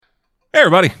Hey,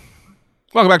 everybody.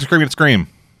 Welcome back to Screaming at Scream.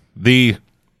 The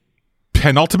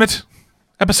penultimate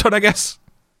episode, I guess.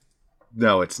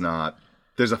 No, it's not.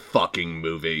 There's a fucking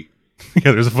movie.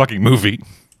 Yeah, there's a fucking movie.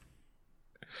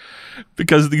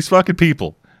 Because these fucking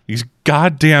people, these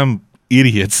goddamn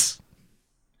idiots.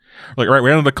 Like, right,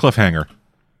 we're on a cliffhanger.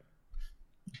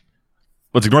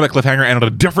 Let's ignore that cliffhanger and on a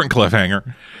different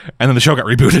cliffhanger. And then the show got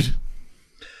rebooted.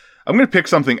 I'm going to pick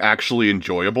something actually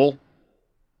enjoyable.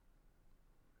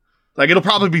 Like, it'll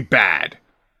probably be bad.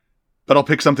 But I'll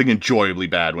pick something enjoyably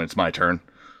bad when it's my turn.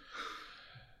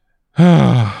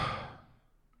 Anyway,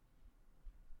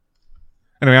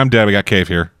 I'm dead. We got Cave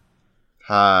here.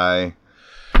 Hi.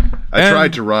 I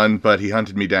tried to run, but he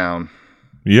hunted me down.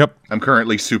 Yep. I'm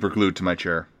currently super glued to my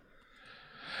chair.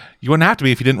 You wouldn't have to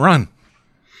be if you didn't run.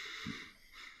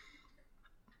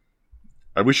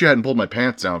 I wish you hadn't pulled my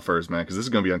pants down first, man, because this is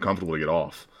going to be uncomfortable to get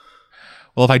off.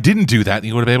 Well, if I didn't do that,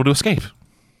 you would have been able to escape.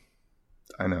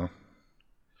 I know.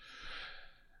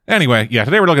 Anyway, yeah,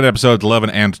 today we're looking at episodes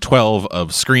 11 and 12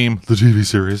 of Scream, the TV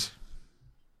series.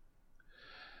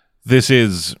 This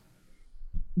is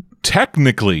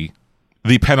technically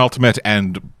the penultimate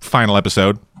and final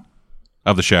episode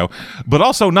of the show, but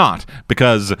also not,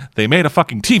 because they made a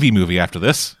fucking TV movie after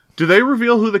this. Do they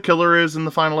reveal who the killer is in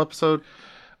the final episode?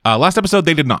 Last episode,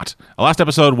 they did not. Last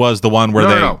episode was the one where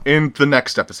No. In the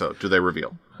next episode, do they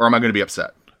reveal? Or am I going to be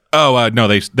upset? Oh, no,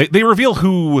 they reveal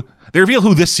who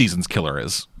this season's killer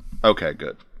is. Okay,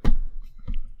 good.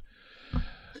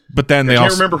 But then I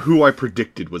can't remember who I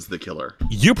predicted was the killer.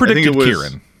 You predicted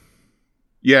Kieran.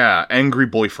 Yeah, angry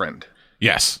boyfriend.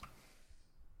 Yes.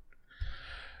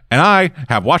 And I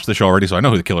have watched the show already, so I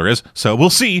know who the killer is. So we'll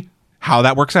see how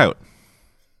that works out.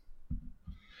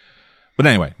 But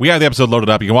anyway, we have the episode loaded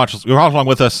up. You can watch along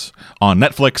with us on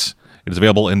Netflix. It is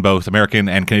available in both American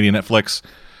and Canadian Netflix.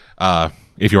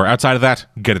 If you're outside of that,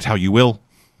 get it how you will.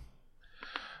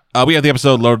 We have the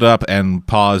episode loaded up and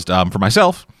paused for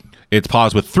myself. It's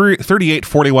paused with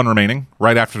 38:41 remaining,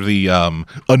 right after the a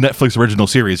Netflix original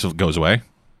series goes away.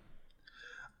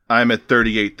 I'm at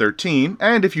 38:13,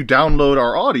 and if you download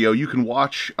our audio, you can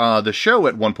watch the show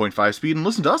at 1.5 speed and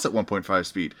listen to us at 1.5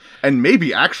 speed, and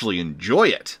maybe actually enjoy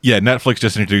it. Yeah, Netflix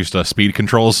just introduced speed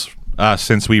controls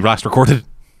since we last recorded.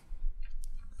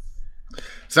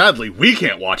 Sadly, we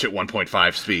can't watch at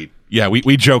 1.5 speed. Yeah,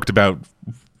 we joked about,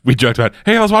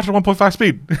 hey, I was watching at 1.5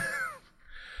 speed.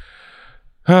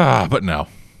 But no.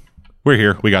 We're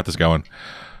here. We got this going.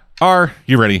 Are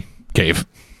you ready, Cave?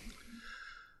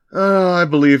 I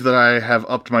believe that I have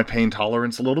upped my pain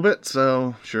tolerance a little bit,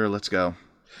 so sure, let's go.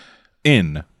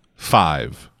 In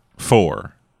 5,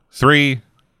 4, 3,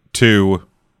 2,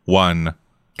 1,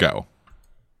 go.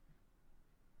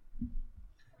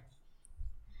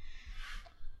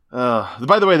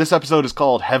 By the way, this episode is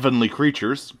called Heavenly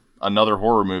Creatures, another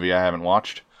horror movie I haven't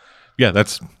watched. Yeah,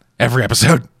 that's every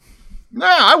episode. Nah,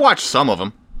 I watched some of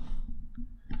them.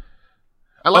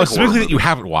 I like specifically that you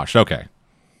haven't watched. Okay.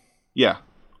 Yeah.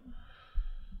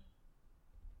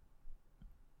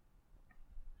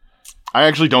 I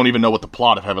actually don't even know what the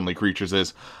plot of Heavenly Creatures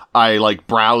is. I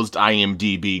browsed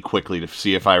IMDb quickly to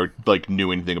see if I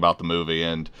knew anything about the movie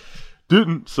and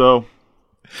didn't. So,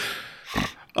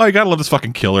 oh, you gotta love this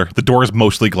fucking killer. The door is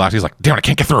mostly glass. He's like, damn it, I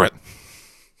can't get through it.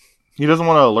 He doesn't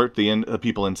want to alert the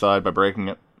people inside by breaking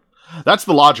it. That's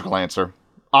the logical answer.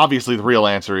 Obviously, the real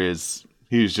answer is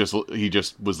he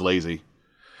just was lazy.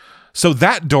 So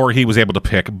that door he was able to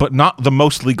pick, but not the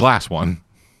mostly glass one.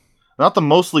 Not the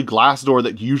mostly glass door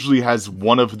that usually has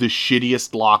one of the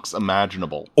shittiest locks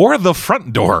imaginable. Or the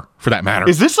front door, for that matter.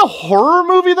 Is this a horror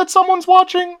movie that someone's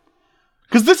watching?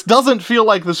 Because this doesn't feel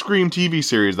like the Scream TV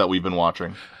series that we've been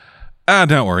watching.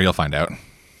 Don't worry, you'll find out.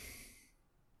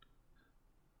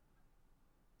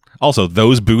 Also,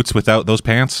 those boots without those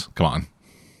pants? Come on.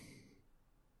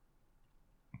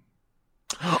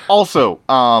 Also,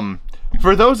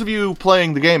 for those of you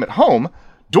playing the game at home,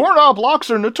 doorknob locks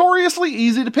are notoriously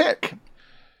easy to pick.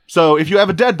 So if you have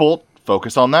a deadbolt,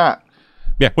 focus on that.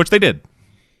 Yeah, which they did.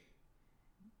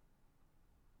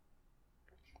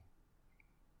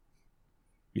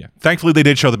 Yeah, thankfully they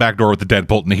did show the back door with the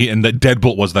deadbolt, and the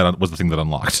deadbolt was the thing that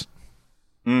unlocked.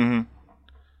 Mm-hmm.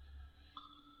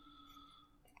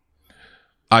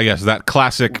 Yes, that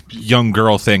classic young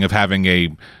girl thing of having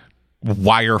a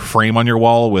wire frame on your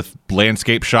wall with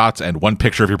landscape shots and one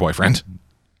picture of your boyfriend.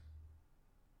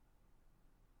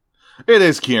 It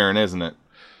is Kieran, isn't it?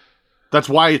 That's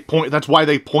why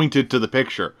they pointed to the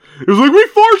picture. It was like, we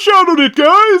foreshadowed it,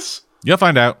 guys! You'll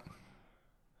find out.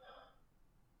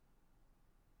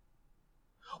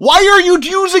 Why are you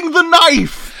using the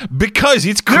knife? Because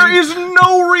it's There is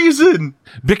no reason.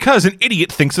 Because an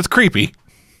idiot thinks it's creepy.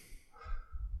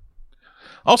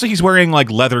 Also, he's wearing, like,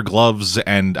 leather gloves,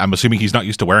 and I'm assuming he's not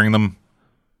used to wearing them.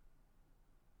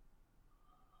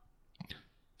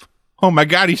 Oh my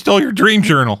god, he stole your dream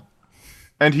journal.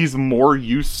 And he's more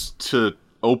used to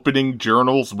opening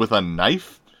journals with a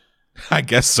knife? I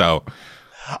guess so.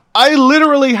 I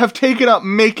literally have taken up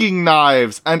making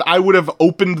knives, and I would have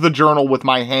opened the journal with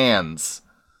my hands.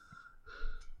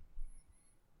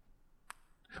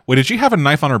 Wait, did she have a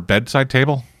knife on her bedside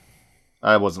table?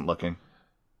 I wasn't looking.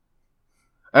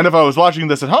 And if I was watching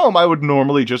this at home, I would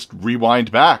normally just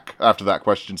rewind back after that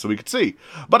question so we could see.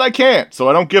 But I can't, so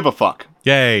I don't give a fuck.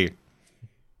 Yay.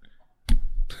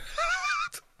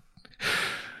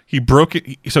 He broke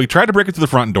it. So he tried to break it to the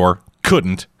front door,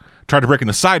 couldn't. Tried to break in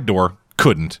the side door,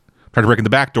 couldn't. Tried to break in the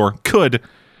back door, could.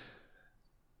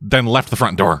 Then left the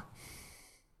front door.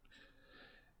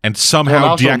 And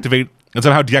somehow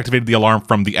deactivated the alarm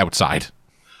from the outside.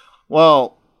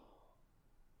 Well,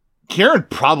 Kieran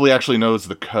probably actually knows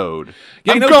the code.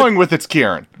 Yeah, I'm going with it's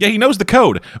Kieran. Yeah, he knows the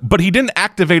code, but he didn't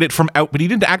activate it from out. But he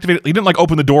didn't activate it. He didn't like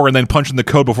open the door and then punch in the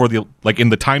code before the in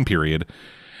the time period.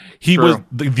 He True. was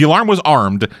the alarm was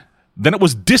armed, then it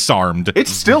was disarmed.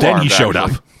 It's still then armed, he showed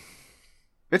actually. up.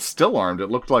 It's still armed, it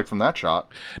looked like from that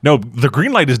shot. No, the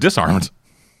green light is disarmed.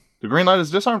 The green light is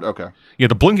disarmed? Okay. Yeah,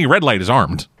 the blinking red light is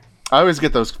armed. I always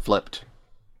get those flipped.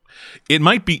 It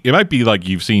might be like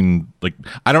you've seen like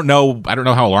I don't know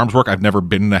how alarms work. I've never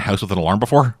been in a house with an alarm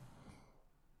before.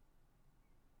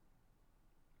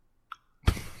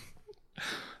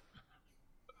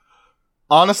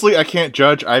 Honestly, I can't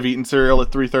judge. I've eaten cereal at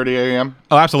 3:30 a.m.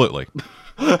 Oh, absolutely.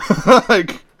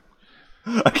 Like,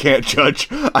 I can't judge.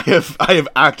 I have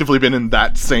actively been in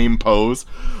that same pose.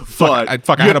 But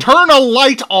I had turn a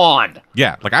light on.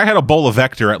 Yeah, like I had a bowl of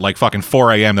Vector at like fucking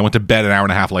 4 a.m. then went to bed an hour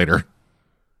and a half later.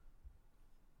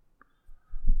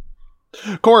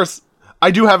 Of course,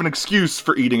 I do have an excuse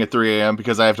for eating at 3 a.m.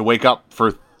 because I have to wake up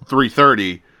for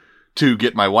 3:30 to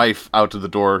get my wife out to the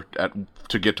door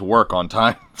to get to work on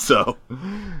time. So,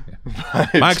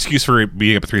 my excuse for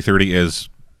being up at 3:30 is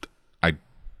I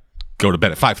go to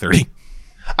bed at 5:30.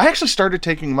 I actually started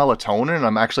taking melatonin, and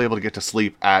I'm actually able to get to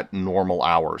sleep at normal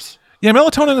hours. Yeah,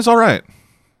 melatonin is all right.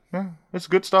 Yeah, it's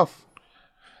good stuff.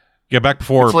 Yeah, back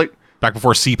before like,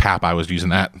 CPAP, I was using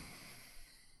that.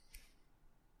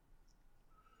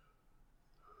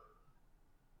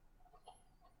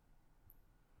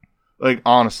 Like,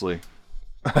 honestly,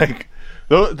 like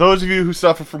those of you who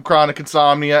suffer from chronic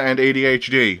insomnia and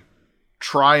ADHD,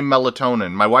 try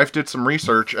melatonin. My wife did some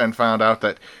research and found out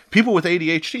that people with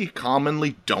ADHD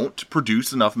commonly don't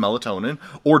produce enough melatonin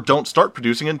or don't start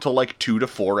producing it until like 2 to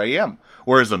 4 a.m.,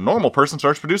 whereas a normal person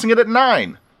starts producing it at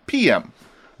 9 p.m.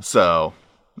 So,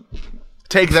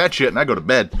 take that shit and I go to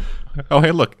bed. Oh,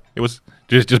 hey, look. It was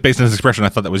just based on his expression, I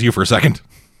thought that was you for a second.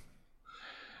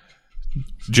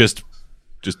 Just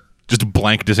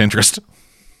blank disinterest.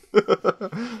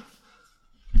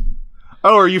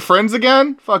 Oh, are you friends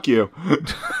again? Fuck you.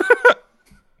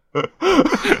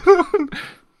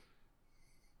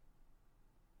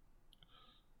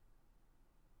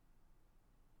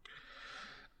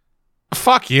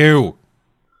 Fuck you.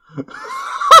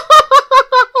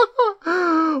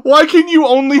 Why can you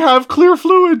only have clear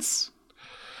fluids?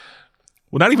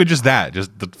 Well, not even just that.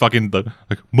 Just the fucking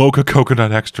like mocha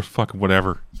coconut extra fucking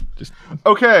whatever. Just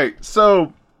okay,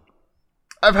 so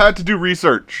I've had to do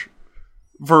research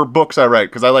for books I write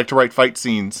because I like to write fight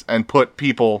scenes and put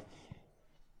people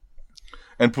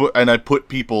I put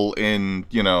people in,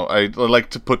 I like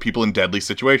to put people in deadly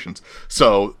situations.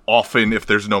 So often if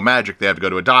there's no magic, they have to go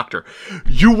to a doctor.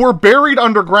 You were buried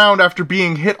underground after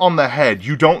being hit on the head.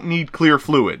 You don't need clear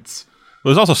fluids. it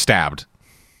was also stabbed.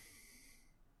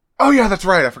 Oh yeah, that's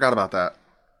right. I forgot about that.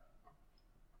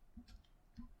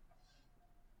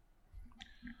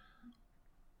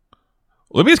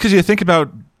 Well, maybe it's because you think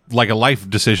about like a life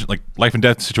decision, like life and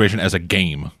death situation as a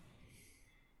game.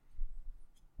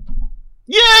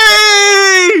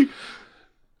 Yay!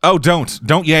 Oh, don't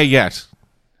yay yet.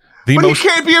 But he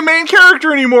can't be a main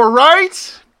character anymore,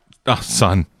 right? Oh,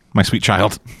 son, my sweet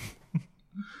child.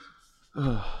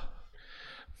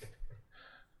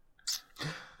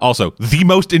 Also, the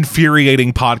most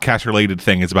infuriating podcast-related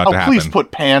thing is about to happen. Please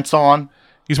put pants on.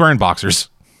 He's wearing boxers.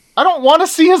 I don't want to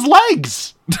see his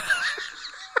legs.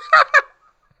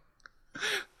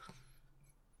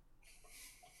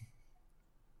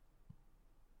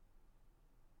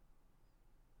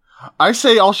 I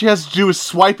say all she has to do is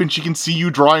swipe and she can see you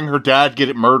drawing her dad get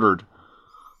it murdered.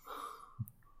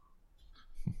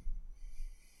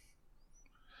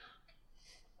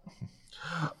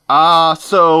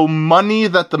 So money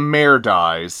that the mayor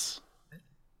dies.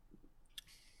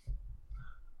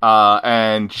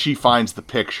 And she finds the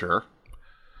picture.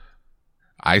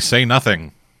 I say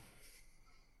nothing.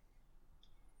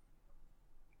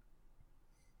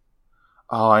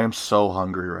 Oh, I am so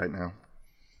hungry right now.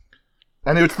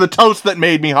 And it's the toast that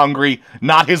made me hungry,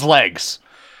 not his legs.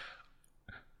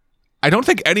 I don't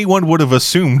think anyone would have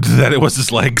assumed that it was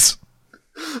his legs.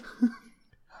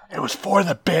 It was for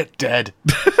the bit, Dead.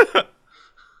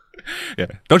 Yeah.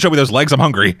 Don't show me those legs, I'm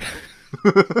hungry.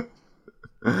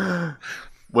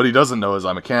 What he doesn't know is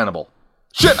I'm a cannibal.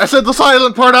 Shit, I said the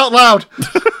silent part out loud!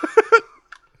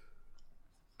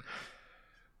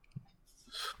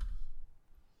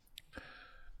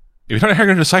 If you're not going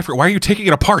to decipher it, why are you taking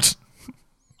it apart?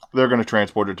 They're going to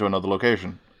transport it to another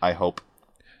location, I hope.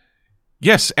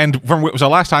 Yes, and from what was the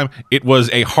last time, it was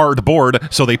a hard board,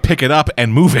 so they pick it up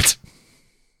and move it.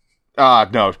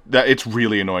 No, it's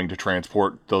really annoying to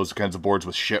transport those kinds of boards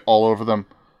with shit all over them.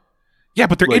 Yeah,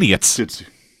 but they're idiots.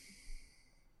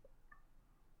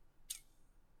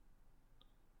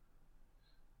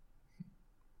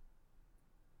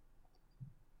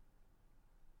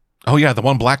 Oh yeah, the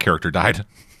one black character died.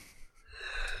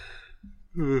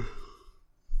 At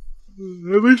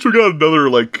least we got another,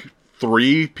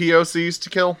 3 POCs to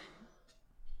kill.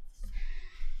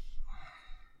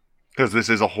 Because this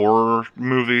is a horror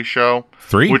movie show.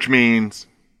 3? Which means...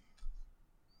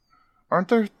 Were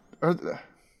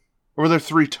there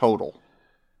 3 total?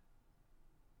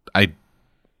 I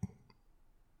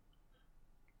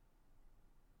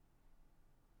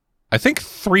think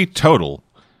 3 total.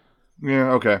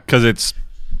 Yeah, okay. Because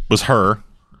was her,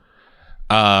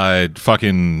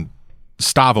 fucking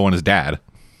Stavo and his dad.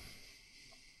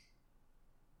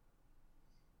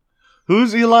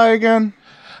 Who's Eli again?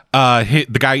 The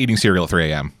guy eating cereal at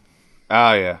 3 a.m.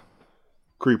 Ah, yeah.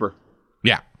 Creeper.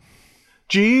 Yeah.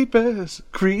 Jeepers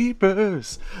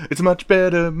Creepers. It's a much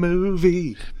better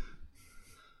movie.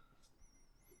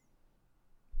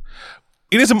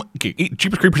 It is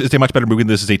Jeepers Creepers is a much better movie than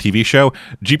this is a TV show.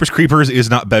 Jeepers Creepers is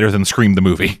not better than Scream the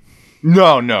movie.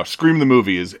 No. Scream the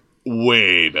movie is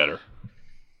way better.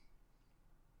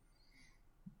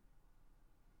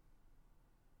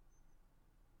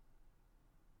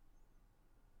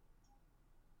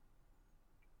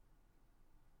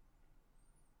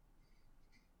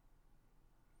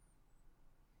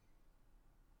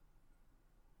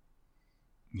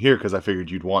 Here, because I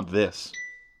figured you'd want this.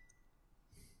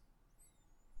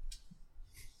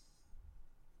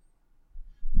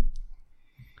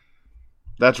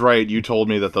 That's right. You told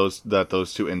me that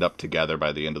those two end up together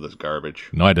by the end of this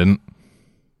garbage. No, I didn't.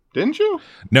 Didn't you?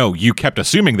 No, you kept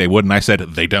assuming they would, and I said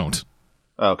they don't.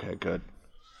 Okay, good.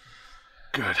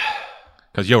 Good.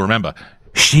 Because you'll remember,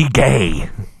 she gay.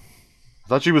 I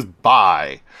thought she was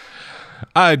bi.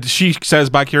 She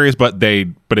says bi-curious, but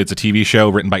it's a TV show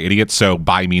written by idiots, so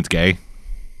bi means gay.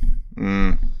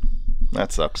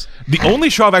 That sucks. The only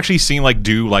show I've actually seen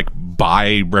do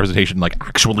bi representation,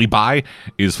 actually bi,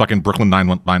 is fucking Brooklyn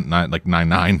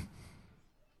Nine-Nine.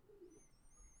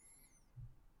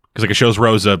 Because it shows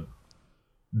Rosa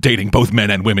dating both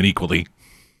men and women equally.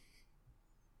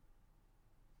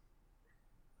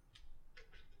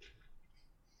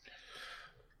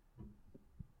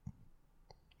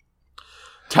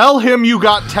 Tell him you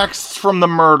got texts from the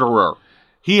murderer.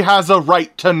 He has a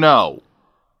right to know.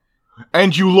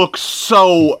 And you look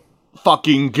so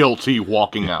fucking guilty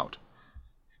walking out.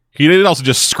 He did also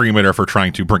just scream at her for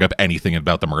trying to bring up anything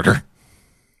about the murder.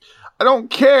 I don't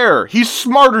care. He's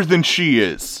smarter than she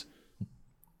is.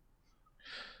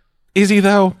 Is he,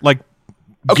 though? Okay,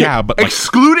 yeah, but...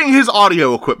 excluding his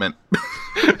audio equipment.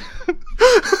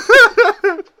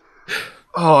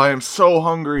 Oh, I am so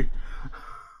hungry.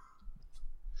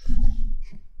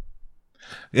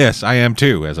 Yes, I am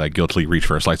too, as I guiltily reach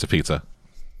for a slice of pizza.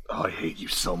 Oh, I hate you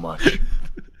so much.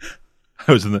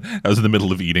 I was in the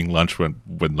middle of eating lunch when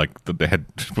they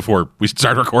had before we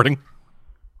started recording.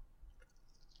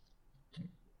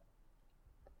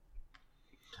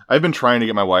 I've been trying to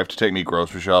get my wife to take me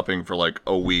grocery shopping for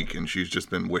a week, and she's just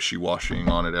been wishy-washying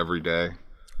on it every day.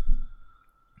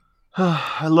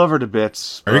 I love her to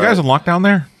bits. Are you guys in lockdown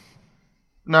there?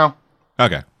 No.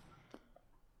 Okay.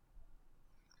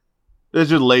 It's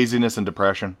just laziness and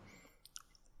depression.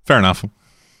 Fair enough.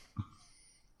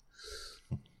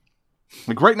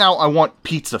 Right now, I want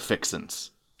pizza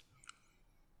fixins.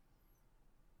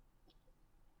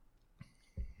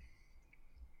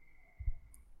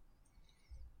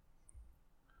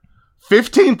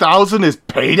 $15,000 is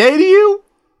payday to you?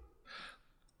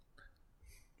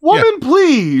 Woman,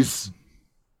 please.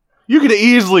 You could have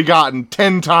easily gotten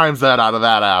 10 times that out of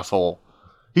that asshole.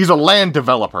 He's a land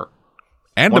developer.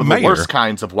 And One a of the mayor. worst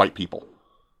kinds of white people.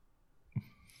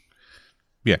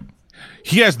 Yeah.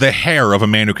 He has the hair of a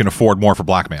man who can afford more for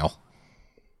blackmail.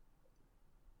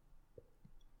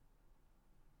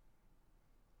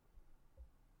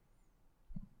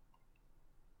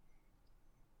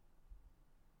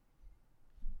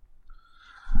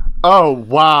 Oh,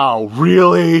 wow,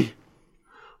 really?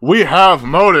 We have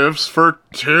motives for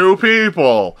 2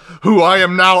 people, who I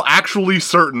am now actually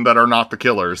certain that are not the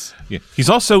killers. Yeah.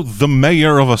 He's also the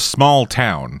mayor of a small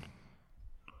town.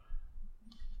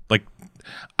 Like,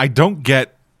 I do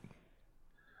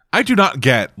not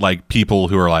get, like, people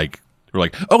who are like,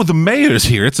 oh, the mayor's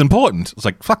here, it's important. It's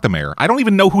like, fuck the mayor. I don't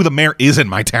even know who the mayor is in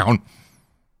my town.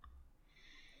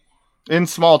 In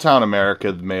small town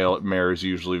America, the mayor is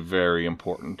usually very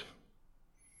important.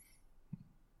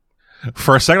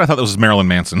 For a second, I thought this was Marilyn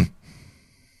Manson.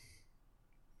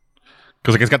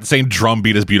 Because, like, it's got the same drum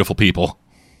beat as Beautiful People.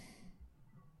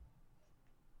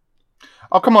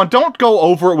 Oh, come on, don't go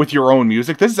over it with your own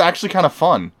music. This is actually kind of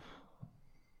fun.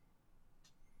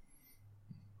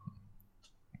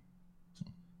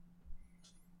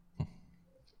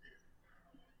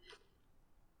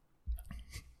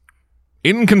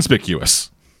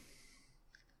 Inconspicuous.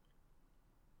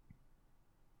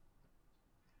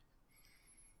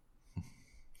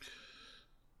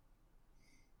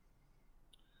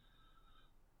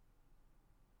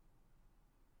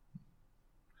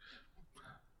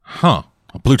 Huh.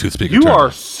 A Bluetooth speaker. You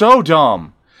are so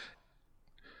dumb.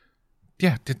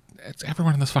 Yeah,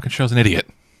 everyone in this fucking show's an idiot.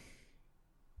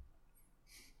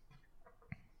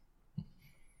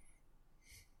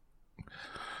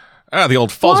 The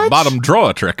old false bottom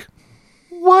drawer trick.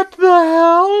 What the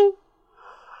hell?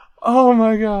 Oh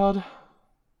my god.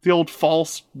 The old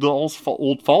false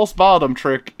bottom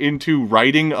trick into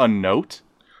writing a note?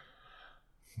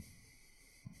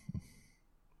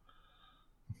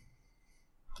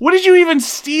 What did you even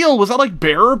steal? Was that like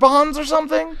bearer bonds or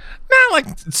something? Nah, like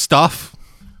stuff.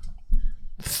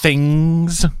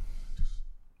 Things.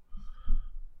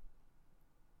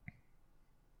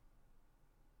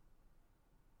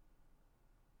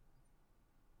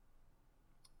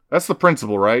 That's the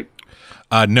principal, right?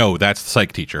 No, that's the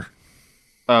psych teacher.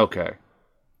 Okay.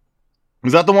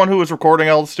 Is that the one who was recording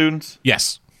all the students?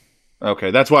 Yes.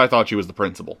 Okay, that's why I thought she was the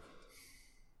principal.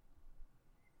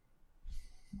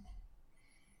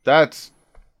 And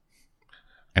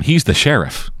he's the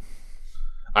sheriff.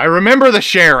 I remember the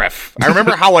sheriff. I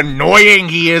remember how annoying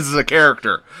he is as a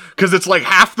character. Because it's like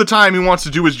half the time he wants to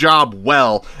do his job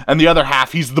well, and the other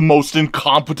half he's the most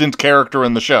incompetent character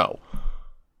in the show.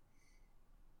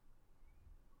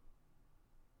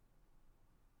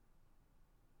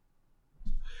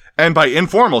 And by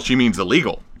informal, she means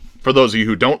illegal. For those of you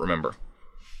who don't remember.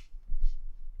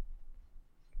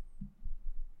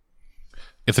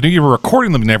 If they knew you were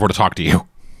recording them, they never would have talked to you.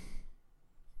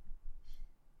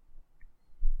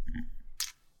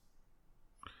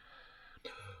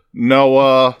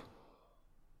 Noah,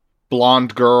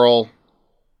 blonde girl,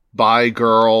 bi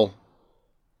girl,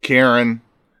 Karen.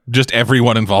 Just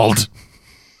everyone involved.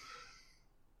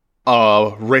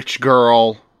 Rich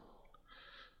girl,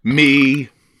 me.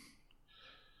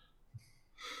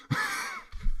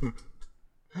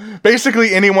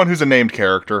 Basically anyone who's a named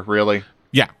character, really.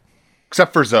 Yeah.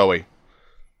 Except for Zoe.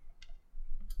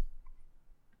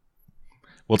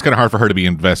 Well, it's kind of hard for her to be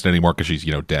invested anymore because she's,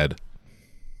 dead.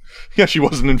 Yeah, she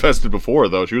wasn't invested before,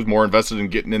 though. She was more invested in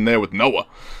getting in there with Noah.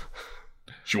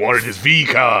 She wanted his V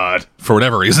card. For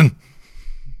whatever reason.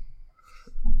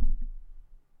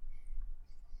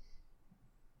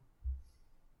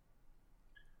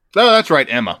 Oh, that's right,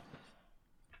 Emma.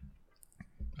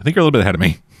 I think you're a little bit ahead of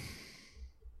me.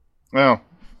 Oh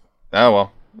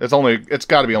well. It's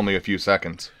got to be only a few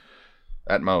seconds.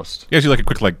 At most. Yeah, you like a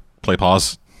quick, play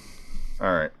pause.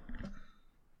 Alright.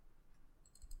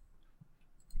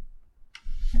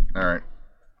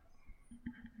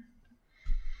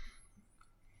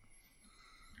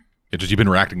 It's just you've been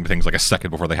reacting to things like a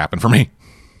second before they happen for me.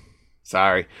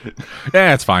 Sorry.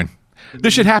 Yeah, it's fine.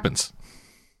 This shit happens.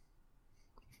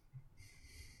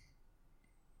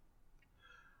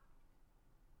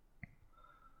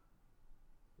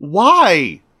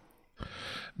 Why?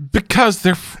 Because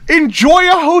they're... Enjoy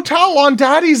a hotel on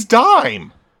Daddy's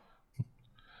dime.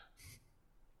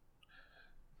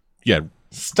 Yeah.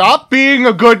 Stop being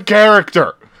a good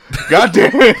character. God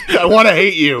damn it. I want to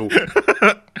hate you.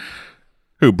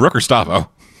 Who, Brooke or Stavo?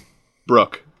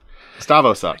 Brooke.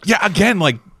 Stavo sucks. Yeah, again,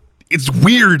 it's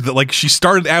weird that, she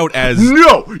started out as...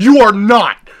 No, you are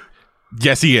not.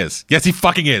 Yes, he is. Yes, he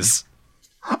fucking is.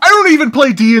 I don't even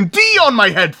play D&D on my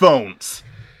headphones.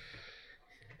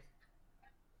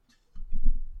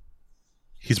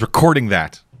 He's recording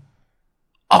that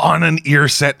on an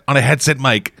on a headset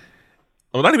mic.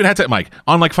 Well, not even a headset mic.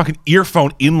 On like fucking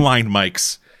earphone inline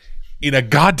mics in a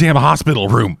goddamn hospital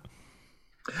room.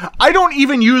 I don't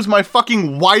even use my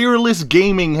fucking wireless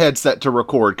gaming headset to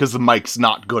record because the mic's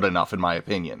not good enough, in my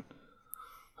opinion.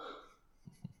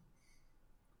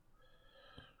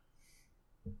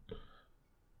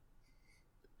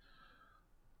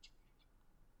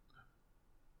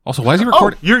 Also, why is he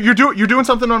recording? Oh, you're doing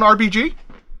something on RBG?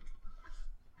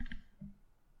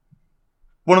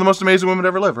 One of the most amazing women to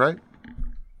ever live, right?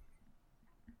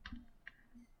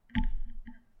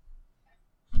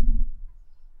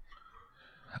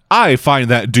 I find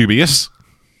that dubious.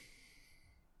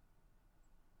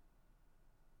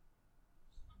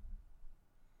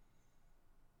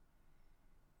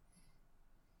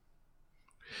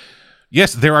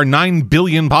 Yes, there are 9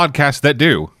 billion podcasts that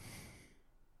do.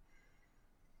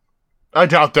 I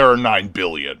doubt there are 9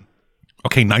 billion.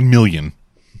 Okay, 9 million.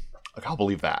 Like, I'll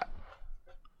believe that.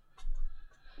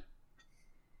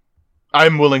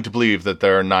 I'm willing to believe that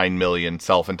there are 9 million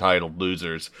self-entitled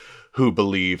losers who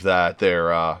believe that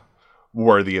they're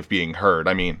worthy of being heard.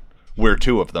 I mean, we're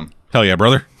 2 of them. Hell yeah,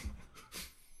 brother.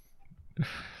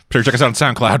 Sure, check us out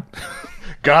on SoundCloud.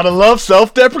 Gotta love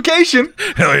self-deprecation.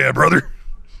 Hell yeah, brother.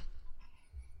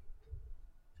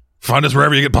 Find us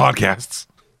wherever you get podcasts.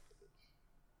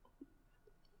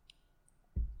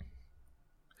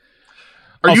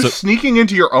 Are you sneaking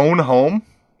into your own home?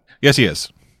 Yes, he is.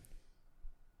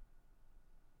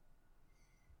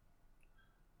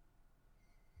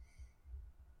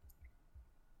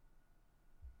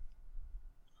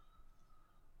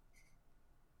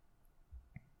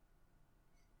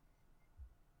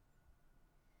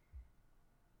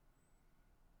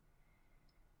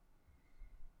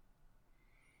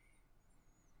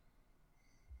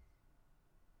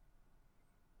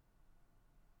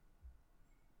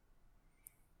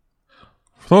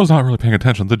 For those not really paying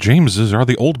attention, the Jameses are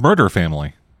the old murder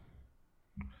family.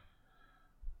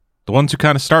 The ones who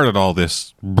kind of started all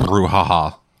this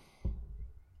brouhaha.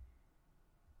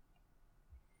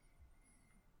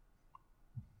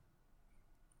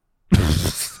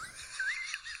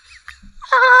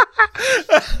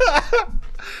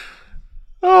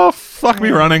 Oh, fuck me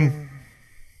running.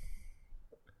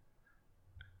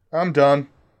 I'm done.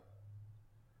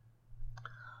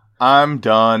 I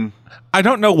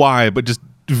don't know why, but just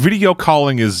video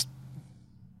calling is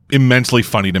immensely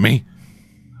funny to me.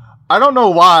 I don't know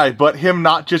why, but him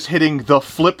not just hitting the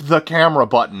flip the camera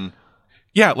button.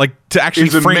 Yeah, like to actually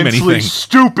is frame immensely anything.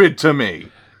 Stupid to me.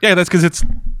 Yeah, that's because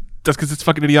it's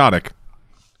fucking idiotic.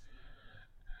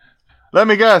 Let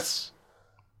me guess.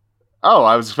 Oh,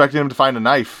 I was expecting him to find a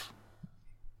knife.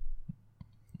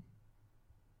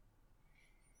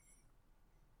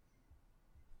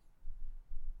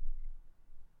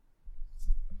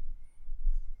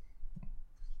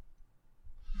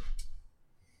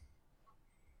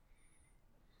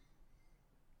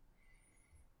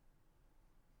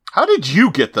 How did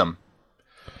you get them?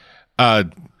 Well,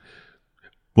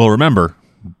 remember,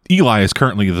 Eli is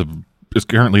currently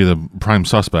the prime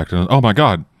suspect, and oh my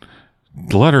god,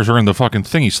 the letters are in the fucking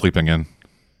thing he's sleeping in.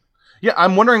 Yeah,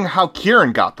 I'm wondering how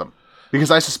Kieran got them, because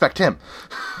I suspect him.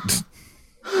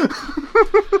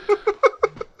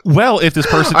 Well, if this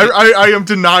person... I am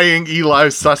denying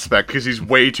Eli's suspect, because he's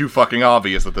way too fucking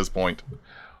obvious at this point.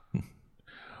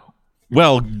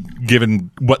 Well,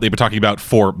 given what they've been talking about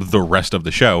for the rest of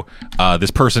the show, this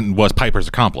person was Piper's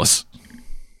accomplice.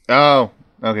 Oh,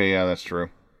 okay, yeah, that's true.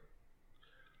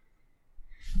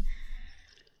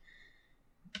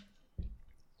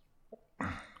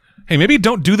 Hey, maybe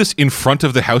don't do this in front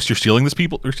of the house you're stealing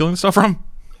the stuff from.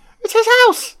 It's his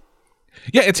house.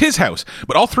 Yeah, it's his house.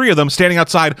 But all 3 of them standing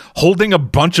outside holding a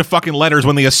bunch of fucking letters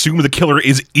when they assume the killer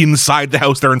is inside the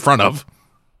house they're in front of.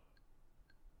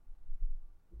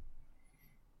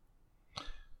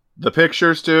 The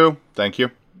pictures, too. Thank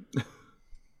you.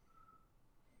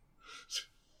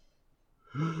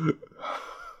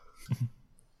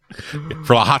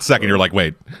 For a hot second, you're like,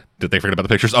 wait, did they forget about the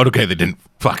pictures? Oh, okay, they didn't.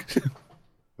 Fuck.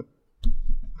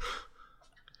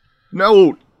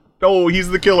 No, he's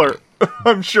the killer.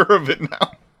 I'm sure of it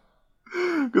now.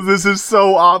 Because this is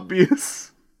so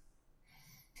obvious.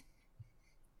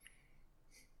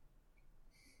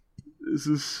 This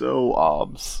is so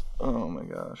obs. Oh my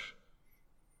gosh.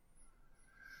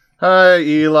 Hi,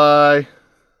 Eli.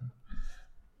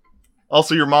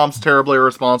 Also, your mom's terribly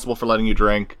irresponsible for letting you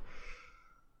drink.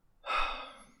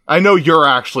 I know you're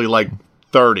actually like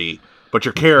 30, but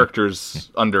your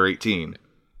character's under 18.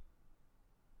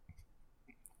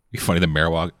 Be funny that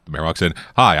Marowak said,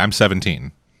 "Hi, I'm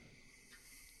 17."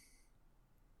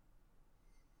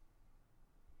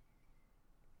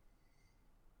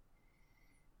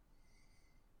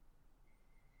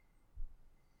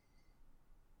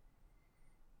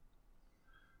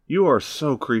 You are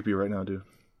so creepy right now, dude.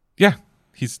 Yeah,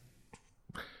 he's...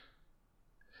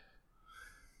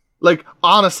 Like,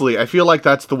 honestly, I feel like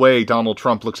that's the way Donald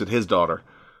Trump looks at his daughter.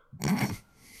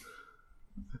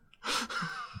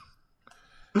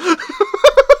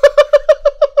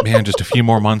 Man, just a few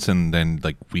more months and then,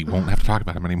 like, we won't have to talk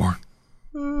about him anymore.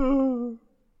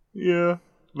 Yeah,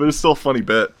 but it's still a funny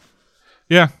bit.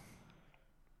 Yeah.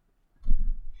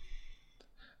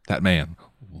 That man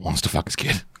wants to fuck his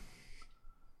kid.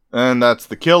 And that's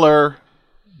the killer,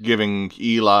 giving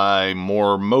Eli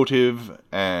more motive,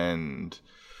 and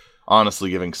honestly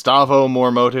giving Stavo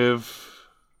more motive,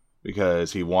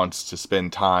 because he wants to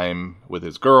spend time with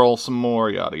his girl some more,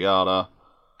 yada yada.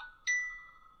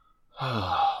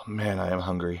 Oh, man, I am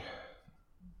hungry.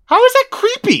 How is that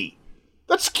creepy?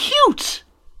 That's cute!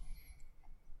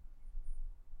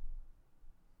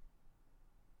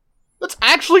 That's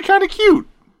actually kind of cute.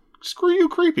 Screw you,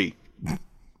 creepy.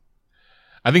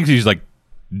 I think he's, like,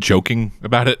 joking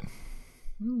about it.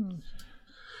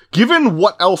 Given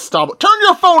what else, Stavo... Turn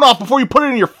your phone off before you put it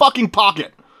in your fucking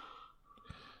pocket!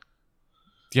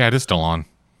 Yeah, it is still on.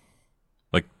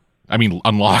 Like, I mean,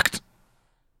 unlocked.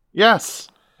 Yes.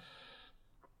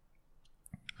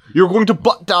 You're going to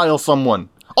butt dial someone.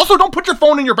 Also, don't put your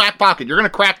phone in your back pocket. You're going to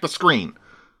crack the screen.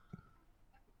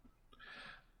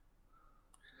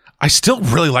 I still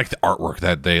really like the artwork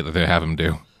that they have him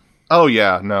do. Oh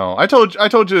yeah, no. I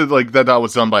told you like that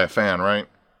was done by a fan, right?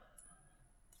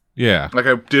 Yeah. Like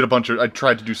I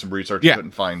tried to do some research, Yeah.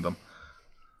 Couldn't find them.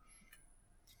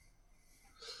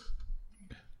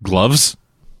 Gloves?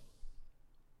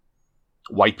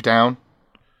 Wipe down.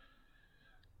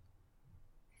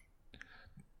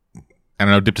 I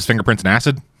don't know, dipped his fingerprints in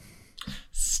acid?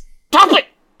 Stop it!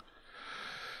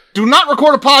 Do not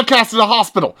record a podcast in a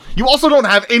hospital. You also don't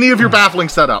have any of your baffling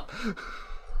set up.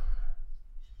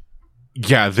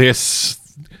 Yeah, this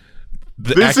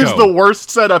is the worst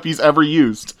setup he's ever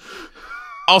used.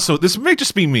 Also, this may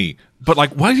just be me, but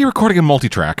like, why is he recording in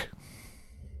multi-track?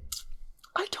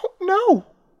 I don't know.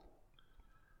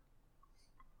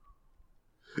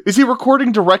 Is he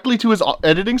recording directly to his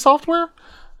editing software?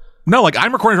 No, like,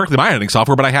 I'm recording directly to my editing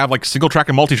software, but I have like single track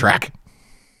and multi-track.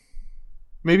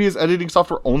 Maybe his editing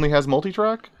software only has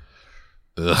multi-track?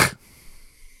 Ugh.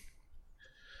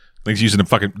 They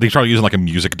try using like a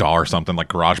music DAW or something, like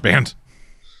GarageBand.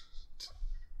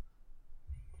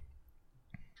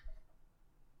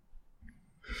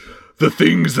 The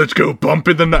things that go bump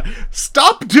in the night.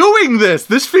 Stop doing this!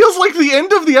 This feels like the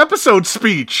end of the episode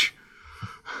speech.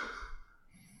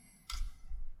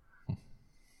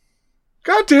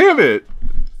 God damn it.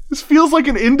 This feels like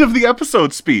an end of the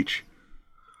episode speech.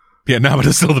 Yeah, no, but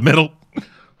it's still the middle.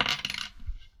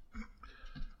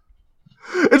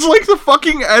 It's like the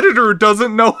fucking editor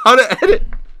doesn't know how to edit.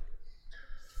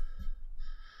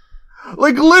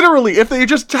 Like, literally, if they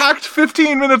just tacked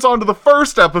 15 minutes onto the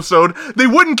first episode, they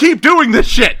wouldn't keep doing this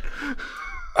shit.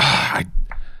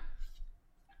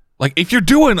 Like, if you're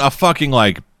doing a fucking,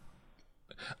 like...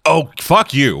 Oh,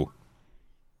 fuck you.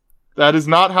 That is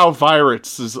not how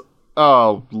viruses...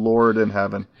 Oh, Lord in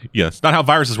heaven. Yes, not how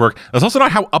viruses work. That's also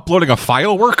not how uploading a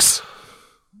file works.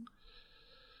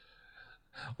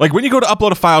 Like, when you go to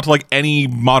upload a file to, like, any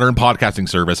modern podcasting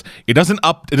service, it doesn't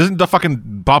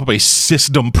fucking pop up a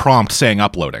system prompt saying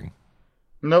uploading.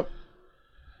 Nope.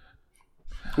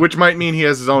 Which might mean he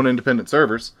has his own independent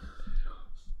servers.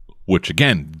 Which,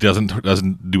 again,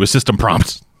 doesn't do a system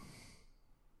prompt.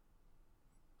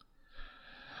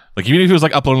 Like, even if he was,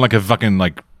 like, uploading, like, a fucking,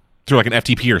 like, through, like, an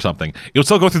FTP or something, it would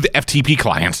still go through the FTP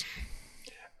client.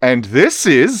 And this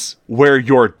is where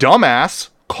your dumbass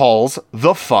calls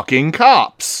the fucking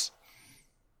cops.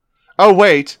 Oh,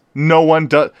 wait. No one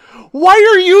does. Why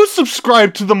are you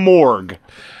subscribed to the morgue?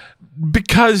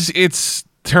 Because it's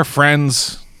her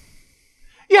friends.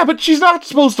 Yeah, but she's not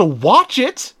supposed to watch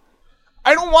it.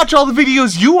 I don't watch all the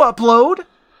videos you upload.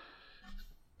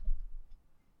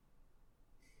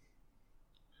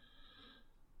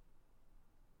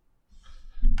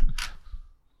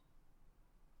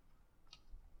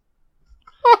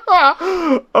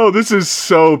 Oh, this is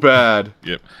so bad.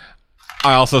 Yep.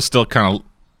 I also still kind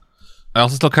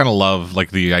of love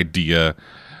like the idea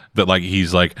that like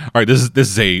he's like, all right, this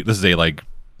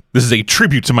is a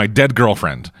tribute to my dead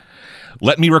girlfriend.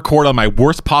 Let me record on my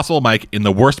worst possible mic in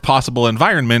the worst possible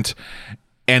environment,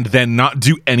 and then not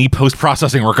do any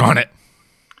post-processing work on it.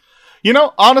 You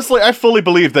know, honestly, I fully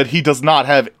believe that he does not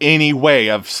have any way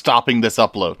of stopping this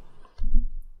upload.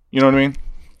 You know what I mean?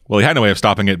 Well, he had no way of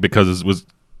stopping it because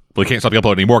he can't stop the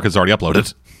upload anymore because it's already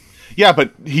uploaded. Yeah,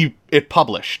 but it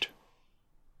published.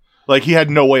 Like, he had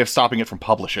no way of stopping it from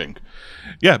publishing.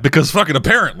 Yeah, because fucking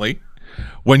apparently.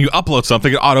 when you upload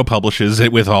something, it auto-publishes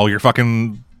it with all your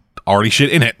fucking already shit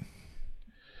in it.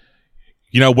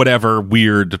 You know, whatever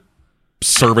weird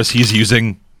service he's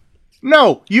using.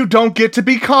 No, you don't get to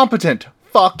be competent.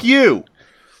 Fuck you.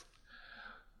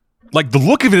 Like, the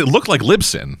look of it looked like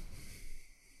Libsyn.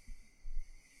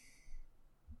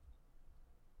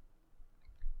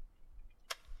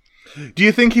 Do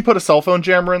you think he put a cell phone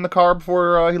jammer in the car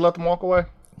before he let them walk away?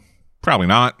 Probably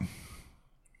not.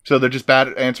 So they're just bad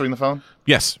at answering the phone?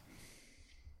 Yes.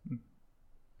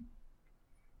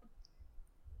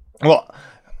 Well,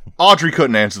 Audrey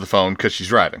couldn't answer the phone because she's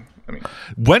driving. I mean,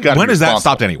 when has that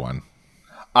stopped anyone?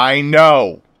 I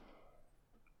know.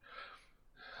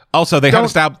 Also, they had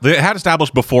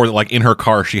established before that, like, in her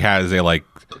car, she has a like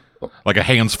a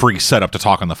hands-free setup to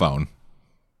talk on the phone.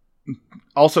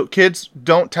 Also, kids,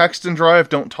 don't text and drive.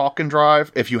 Don't talk and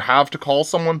drive. If you have to call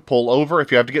someone, pull over. If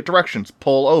you have to get directions,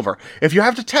 pull over. If you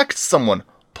have to text someone,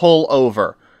 pull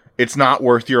over. It's not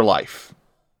worth your life.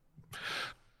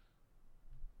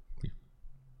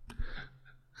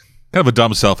 I have a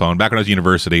dumb cell phone. Back when I was in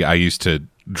university, I used to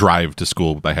drive to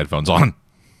school with my headphones on.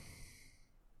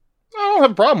 I don't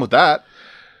have a problem with that.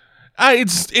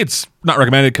 It's not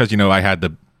recommended because, you know, I had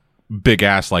the big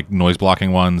ass like noise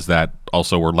blocking ones that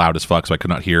also were loud as fuck, so I could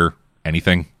not hear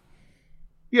anything.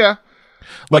 Yeah,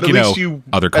 like, you know,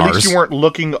 other cars. At least you weren't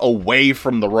looking away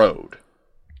from the road.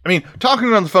 I mean,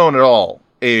 talking on the phone at all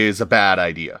is a bad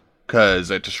idea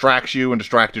because it distracts you, and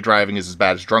distracted driving is as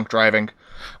bad as drunk driving.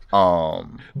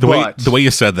 The way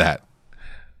you said that,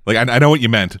 like, I know what you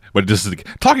meant, but just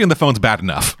talking on the phone's bad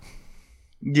enough.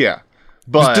 Yeah,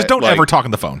 but just don't ever talk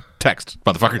on the phone. Text,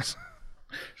 motherfuckers.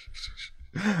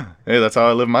 Hey, that's how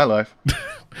I live my life.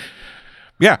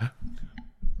 Yeah.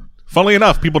 Funnily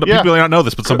enough, people really don't know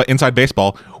this, but some inside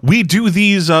baseball, we do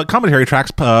these commentary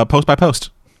tracks post by post.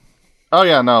 Oh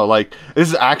yeah, no, like this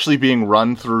is actually being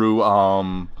run through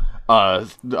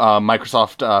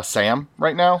Microsoft Sam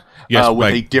right now. Yes,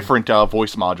 with a different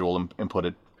voice module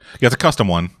inputted. Yeah, it's a custom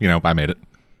one. You know, I made it.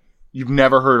 You've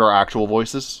never heard our actual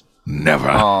voices?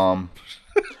 Never.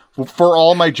 For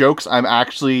all my jokes, I'm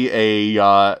actually a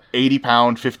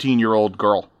 80-pound, 15-year-old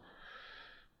girl.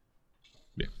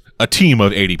 A team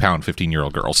of 80-pound,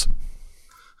 15-year-old girls.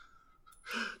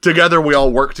 Together, we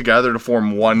all work together to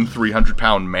form one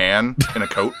 300-pound man in a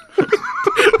coat.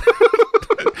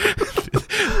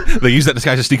 They use that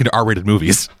disguise to sneak into R-rated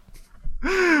movies.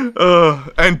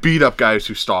 And beat up guys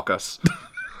who stalk us.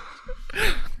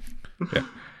 Yeah.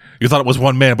 You thought it was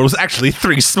one man, but it was actually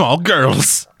 3 small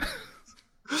girls.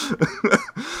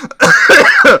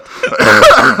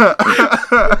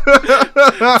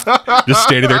 Just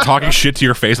standing there talking shit to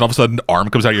your face, and all of a sudden an arm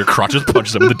comes out of your crotches,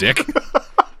 punches him in the dick.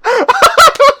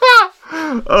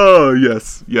 Oh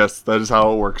yes, that is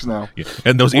how it works now. Yeah.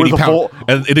 And those 80-pound,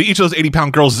 and each of those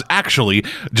 80-pound girls is actually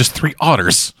just 3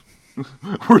 otters.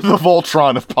 We're the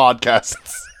Voltron of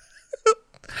podcasts.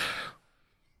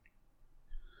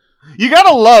 You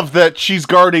gotta love that she's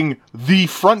guarding the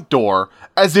front door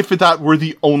as if that were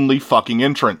the only fucking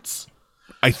entrance.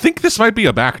 I think this might be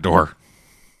a back door.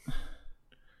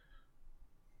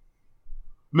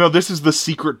 No, this is the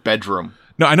secret bedroom.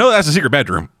 No, I know that's a secret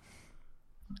bedroom.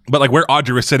 But like where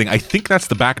Audrey was sitting, I think that's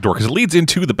the back door because it leads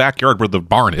into the backyard where the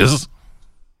barn is.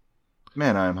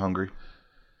 Man, I am hungry.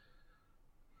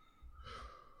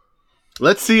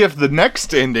 Let's see if the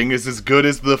next ending is as good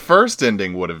as the first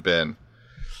ending would have been.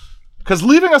 Because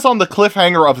leaving us on the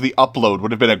cliffhanger of the upload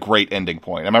would have been a great ending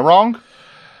point. Am I wrong?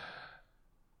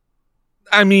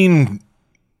 I mean,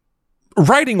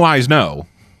 writing-wise, no.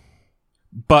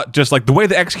 But just like the way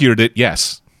they executed it,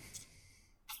 yes.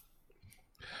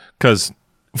 Because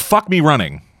fuck me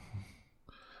running.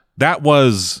 That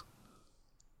was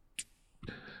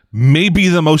maybe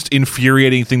the most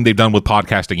infuriating thing they've done with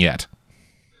podcasting yet.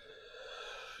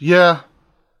 Yeah.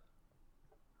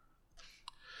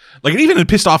 Like, it even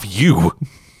pissed off you.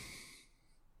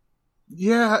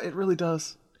 Yeah, it really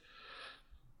does.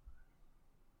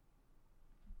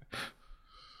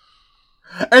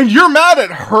 And you're mad at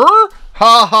her?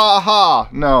 Ha ha ha.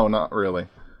 No, not really.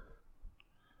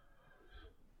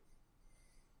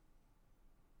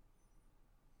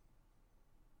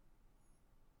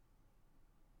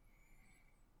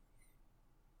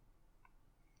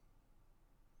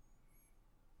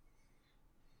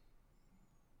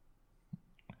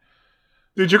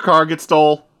 Did your car get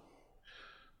stole?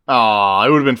 Aw, it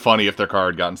would have been funny if their car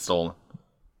had gotten stolen.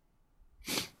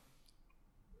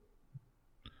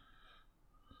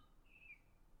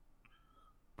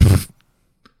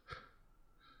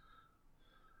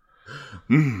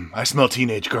 I smell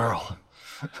teenage girl.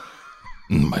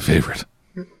 My favorite.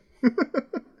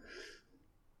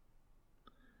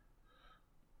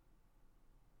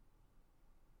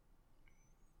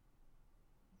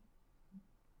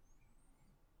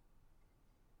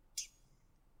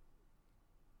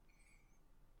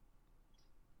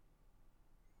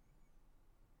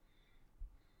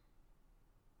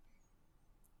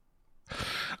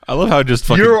 I love how it just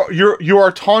fucking... You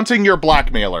are taunting your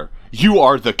blackmailer. You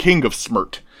are the king of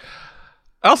smirt.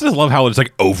 I also just love how it's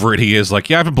like over it he is. Like,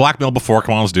 yeah, I've been blackmailed before.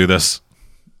 Come on, let's do this.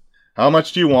 How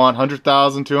much do you want?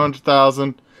 100,000,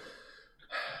 200,000?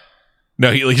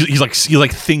 No, he's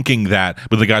like thinking that,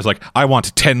 but the guy's like, I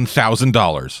want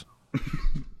 $10,000.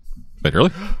 Wait,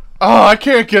 really? Oh, I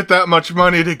can't get that much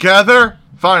money together.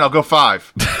 Fine, I'll go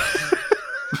 5.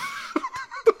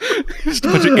 Just a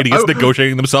bunch of idiots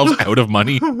negotiating themselves out of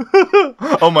money.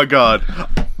 Oh my god.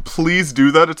 Please do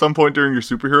that at some point during your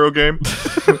superhero game.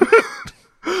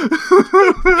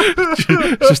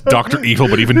 It's just Dr. Evil,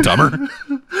 but even dumber.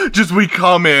 Just we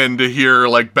come in to hear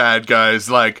like bad guys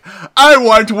like, I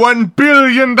want $1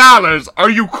 billion. Are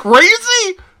you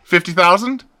crazy?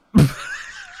 50,000?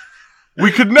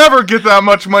 We could never get that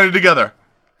much money together.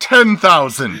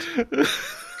 10,000.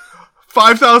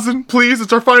 5,000, please.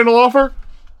 It's our final offer.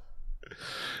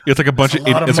 It's like a bunch of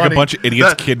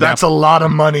idiots kidnapped. That's a lot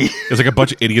of money. It's like a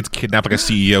bunch of idiots kidnapped like a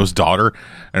CEO's daughter, and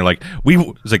they're like,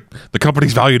 it's like the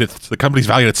company's valued at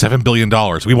 $7 billion.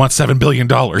 We want $7 billion.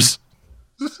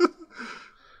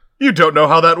 You don't know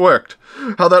how that worked.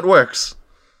 How that works.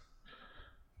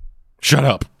 Shut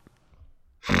up.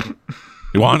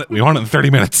 We want it in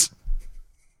 30 minutes.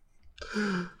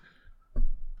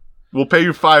 We'll pay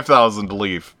you 5,000 to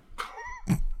leave.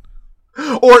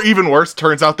 Or even worse,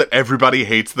 turns out that everybody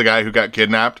hates the guy who got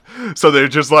kidnapped. So they're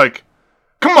just like,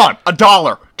 come on,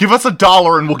 $1. Give us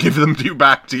 $1 and we'll give them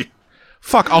back to you.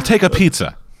 Fuck, I'll take a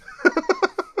pizza.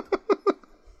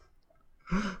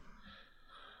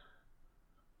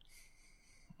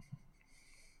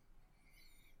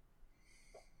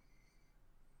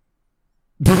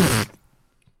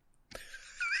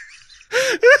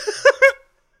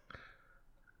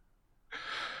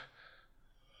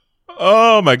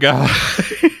 Oh my god.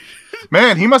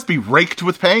 Man, he must be raked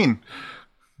with pain.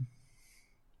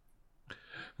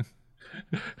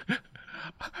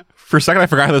 For a second I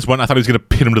forgot how this went. I thought he was going to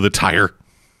pin him to the tire.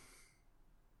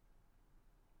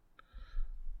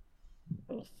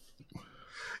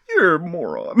 You're a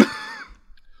moron.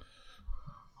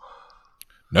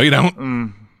 No, you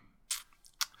don't.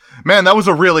 Man, that was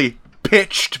a really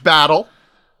pitched battle.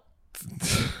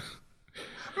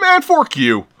 Man, fork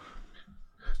you.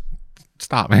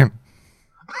 Stop, man.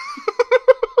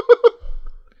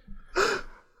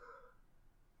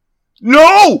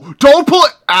 No! Don't pull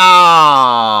it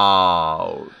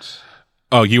out.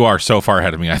 Oh, you are so far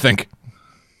ahead of me, I think.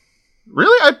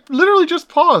 Really? I literally just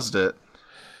paused it.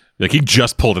 Like, he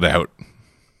just pulled it out.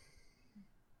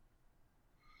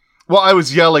 Well, I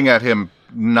was yelling at him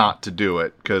not to do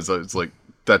it, because it's like,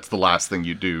 that's the last thing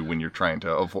you do when you're trying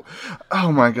to avoid.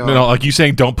 Oh my god. No, like you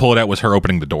saying don't pull it out was her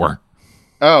opening the door.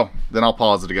 Oh, then I'll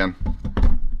pause it again.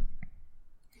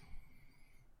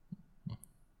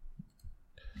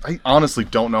 I honestly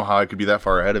don't know how I could be that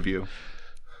far ahead of you.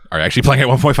 Are you actually playing at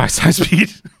 1.5 times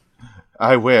speed?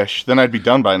 I wish. Then I'd be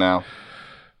done by now.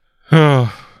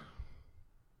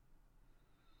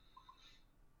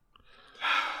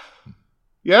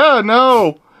 Yeah,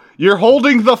 no. You're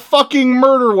holding the fucking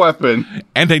murder weapon.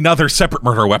 And another separate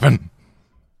murder weapon.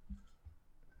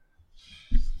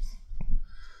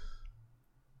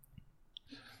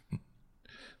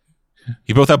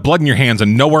 You both have blood in your hands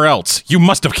and nowhere else. You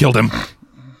must have killed him.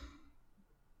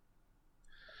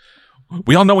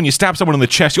 We all know when you stab someone in the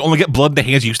chest, you only get blood in the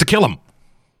hands you used to kill him.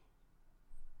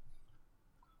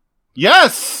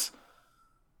 Yes!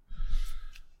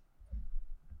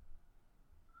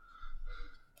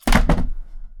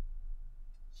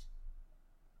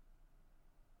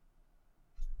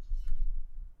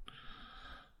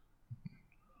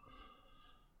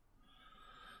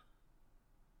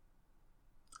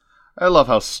 I love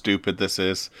how stupid this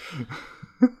is.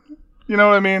 You know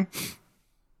what I mean?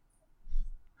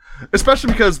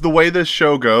 Especially because the way this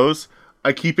show goes,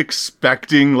 I keep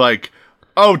expecting, like,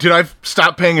 oh, did I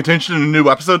stop paying attention and a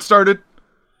new episode started?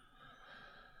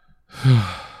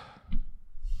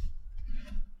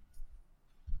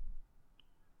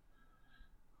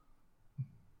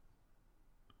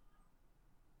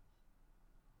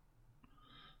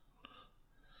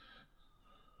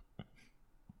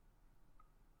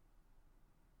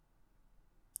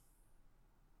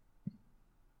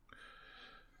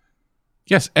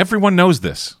 Yes, everyone knows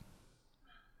this.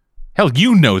 Hell,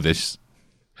 you know this.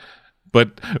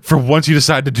 But for once you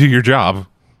decide to do your job.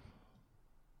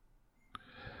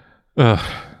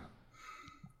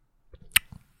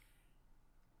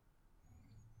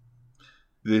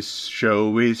 This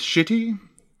show is shitty.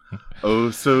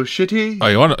 Oh, so shitty. Oh,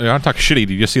 you want to talk shitty? Did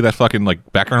you just see that fucking,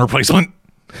 like, background replacement?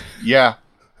 Yeah.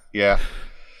 Yeah.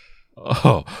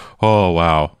 Oh,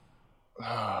 wow.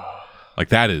 Like,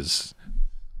 that is...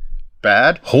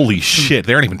 Bad? Holy shit,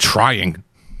 they aren't even trying.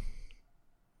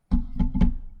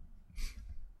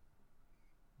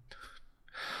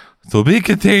 So we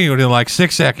continued in like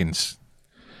 6 seconds.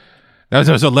 That was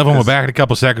episode 11. We're back in a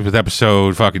couple seconds with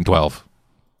episode fucking 12.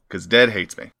 Because Dead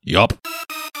hates me. Yup.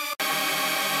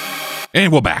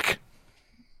 And we're back.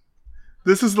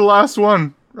 This is the last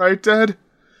one, right, Dead?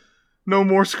 No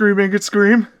more screaming at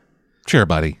Scream? Sure,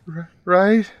 buddy.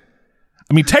 Right?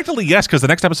 I mean, technically, yes, because the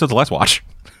next episode's a Let's Watch.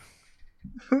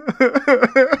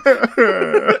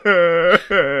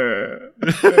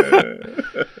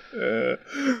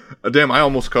 Damn, I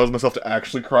almost caused myself to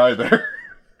actually cry there.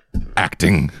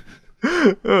 Acting.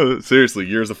 Seriously,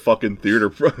 years of fucking theater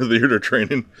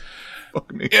training.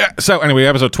 Fuck me. Yeah, so anyway,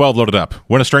 episode 12 loaded up.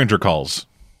 When a Stranger Calls.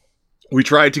 We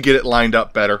tried to get it lined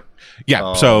up better.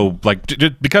 Yeah, so, like,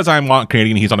 because I'm on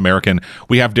Canadian, he's on American,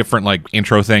 we have different, like,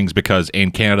 intro things, because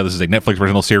in Canada, this is a Netflix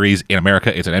original series. In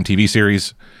America, it's an MTV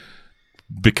series,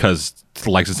 because the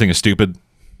licensing is stupid.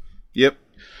 Yep.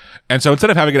 And so instead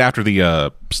of having it after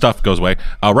the stuff goes away,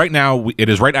 right now, it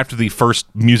is right after the first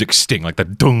music sting, like the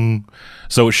dung.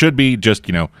 So it should be just,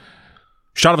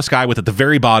 shot of a sky with, at the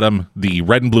very bottom, the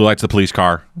red and blue lights of the police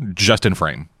car, just in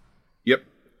frame. Yep.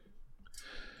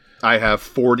 I have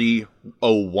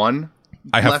 40:01.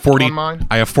 I have left 40. on mine.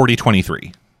 I have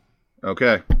 40:23.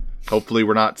 Okay. Hopefully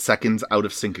we're not seconds out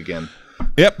of sync again.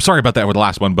 Yep. Sorry about that with the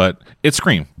last one, but it's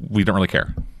Scream. We don't really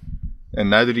care. And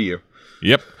neither do you.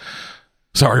 Yep.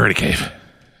 Sorry, Ready Cave.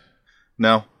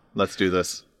 No. Let's do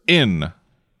this. In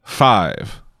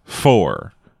 5,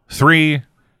 4, 3,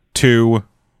 2,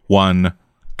 1,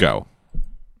 go.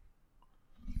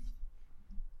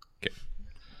 Okay.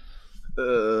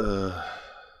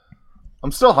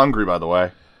 I'm still hungry, by the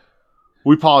way.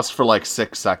 We paused for like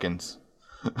 6 seconds.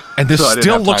 And this So I didn't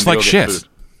still have looks time to like go get shit. food.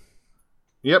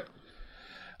 Yep.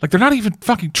 Like, they're not even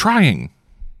fucking trying.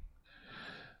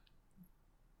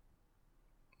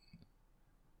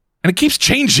 And it keeps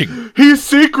changing. He's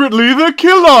secretly the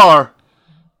killer!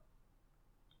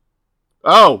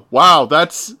 Oh, wow.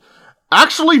 That's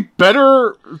actually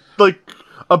better, like,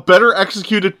 a better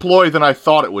executed ploy than I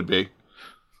thought it would be.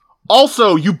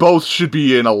 Also, you both should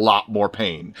be in a lot more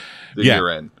pain than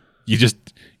you're in. You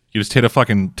just hit a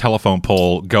fucking telephone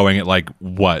pole going at, like,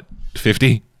 what,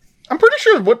 50? I'm pretty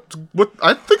sure what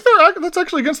I think that's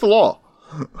actually against the law.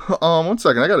 1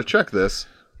 second, I gotta check this.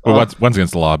 Well, what's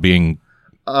against the law? Being...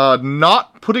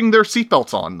 not putting their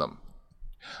seatbelts on them.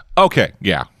 Okay,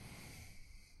 yeah.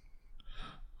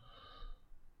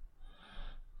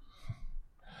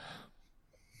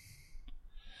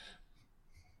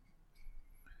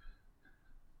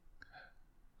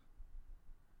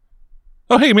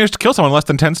 Oh, hey, you managed to kill someone in less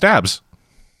than 10 stabs.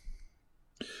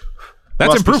 That's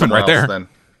Must be improvement right somewhere there. else, then.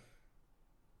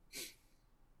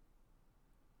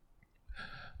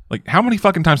 Like, how many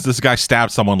fucking times does this guy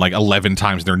stab someone like 11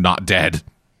 times and they're not dead?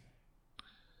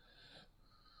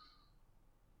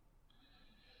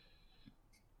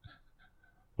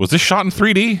 Was this shot in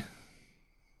 3D?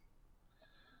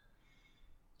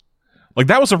 Like,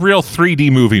 that was a real 3D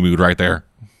movie mood right there.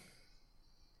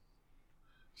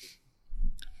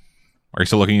 Are you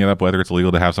still looking it up whether it's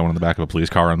illegal to have someone in the back of a police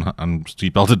car on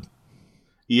seatbelted?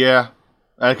 Yeah.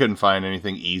 I couldn't find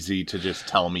anything easy to just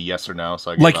tell me yes or no,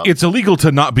 so I gave Like, up. it's illegal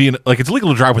to not be in... Like, it's illegal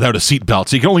to drive without a seatbelt,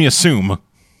 so you can only assume.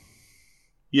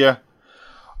 Yeah.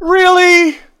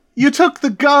 Really? You took the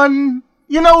gun?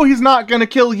 You know he's not gonna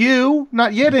kill you.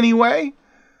 Not yet, anyway.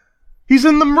 He's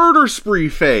in the murder spree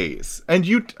phase. And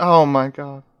you... oh, my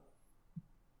God.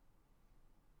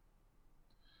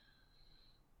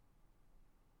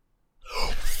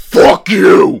 Fuck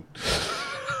you!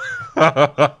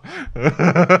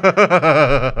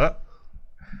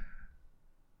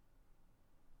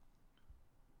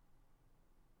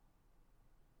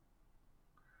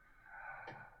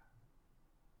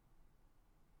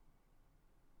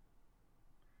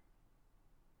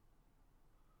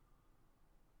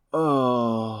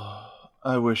 Oh,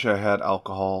 I wish I had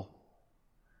alcohol.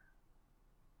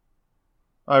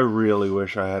 I really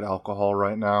wish I had alcohol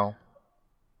right now.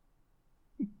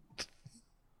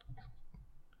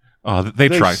 Oh, they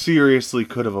tried. Seriously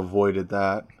could have avoided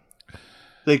that.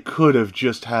 They could have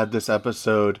just had this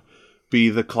episode be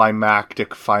the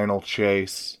climactic final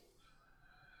chase.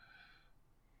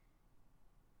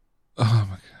 Oh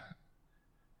my god.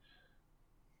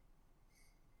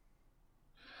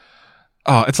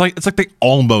 Oh, it's like they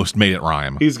almost made it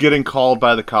rhyme. He's getting called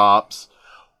by the cops.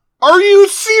 Are you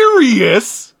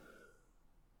serious?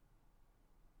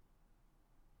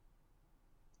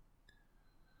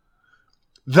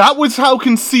 That was how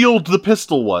concealed the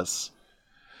pistol was.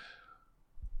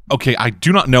 Okay, I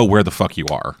do not know where the fuck you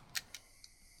are.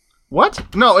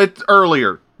 What? No, it's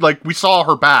earlier. Like, we saw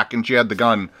her back, and she had the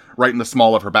gun right in the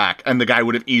small of her back, and the guy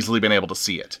would have easily been able to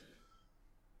see it.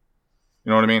 You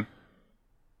know what I mean?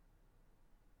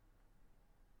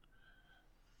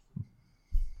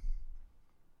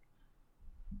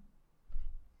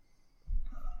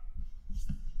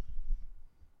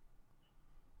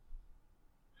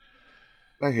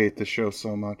 I hate this show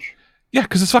so much. Yeah,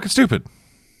 because it's fucking stupid.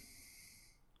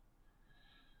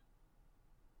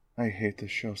 I hate this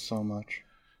show so much.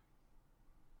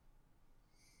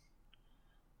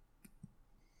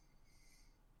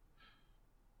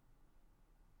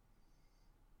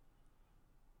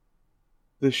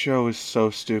 This show is so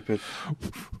stupid.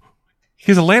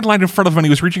 He has a landline in front of him and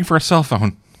he was reaching for a cell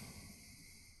phone.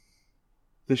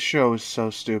 This show is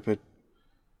so stupid.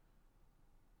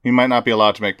 He might not be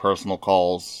allowed to make personal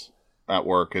calls at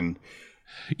work, and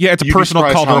yeah, it's a personal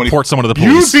call to report someone to the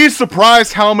police. You'd be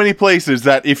surprised how many places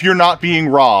that if you're not being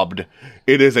robbed,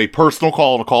 it is a personal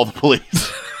call to call the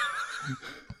police.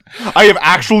 I have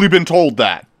actually been told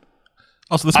that.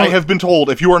 Also, I have been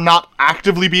told if you are not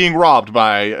actively being robbed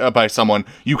by someone,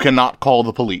 you cannot call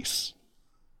the police.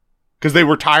 Because they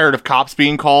were tired of cops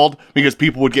being called because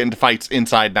people would get into fights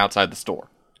inside and outside the store.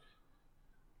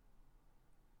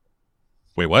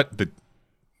 Wait, what? It's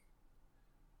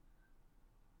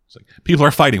like, people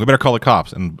are fighting. We better call the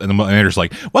cops. And the manager's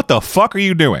like, what the fuck are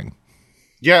you doing?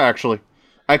 Yeah, actually.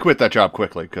 I quit that job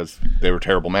quickly because they were a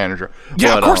terrible manager.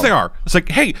 Yeah, of course they are. It's like,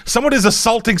 hey, someone is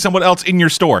assaulting someone else in your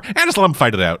store. And just let them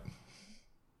fight it out.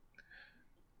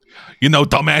 You know,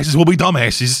 dumbasses will be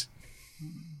dumbasses.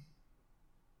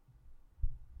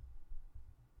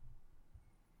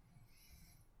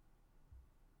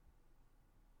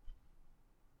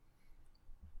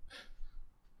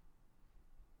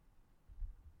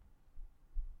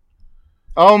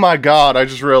 Oh my god, I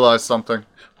just realized something.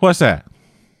 What's that?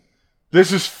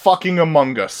 This is fucking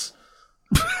Among Us.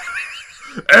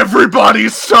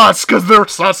 Everybody's sus because they're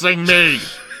sussing me.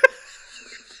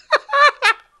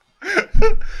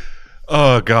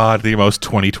 Oh god, the most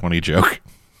 2020 joke.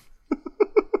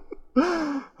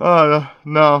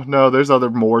 No, there's other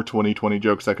more 2020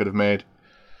 jokes I could have made.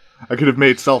 I could have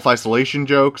made self-isolation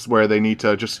jokes where they need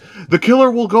to just... The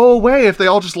killer will go away if they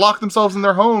all just lock themselves in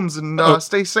their homes and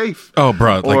stay safe. Oh,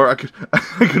 bro. Or I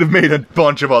could have made a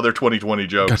bunch of other 2020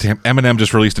 jokes. Goddamn, Eminem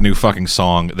just released a new fucking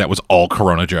song that was all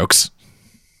Corona jokes.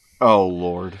 Oh,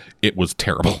 Lord. It was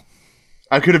terrible.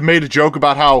 I could have made a joke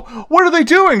about how, what are they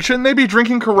doing? Shouldn't they be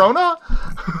drinking Corona?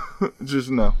 Just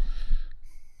no.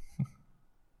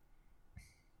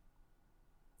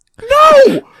 No!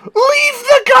 Leave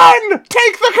the gun!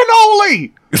 Take the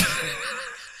cannoli!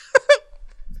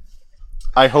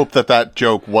 I hope that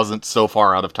joke wasn't so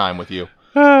far out of time with you.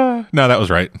 No, that was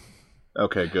right.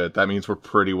 Okay, good. That means we're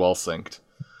pretty well synced.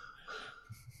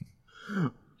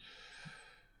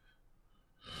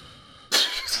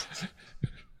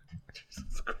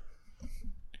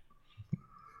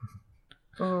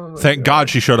 Thank God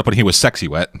she showed up when he was sexy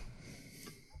wet.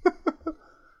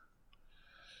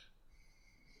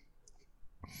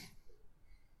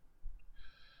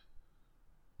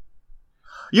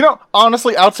 You know,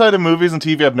 honestly, outside of movies and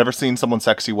TV, I've never seen someone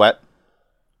sexy wet.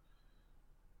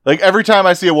 Like, every time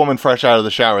I see a woman fresh out of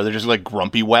the shower, they're just, like,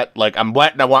 grumpy wet. Like, I'm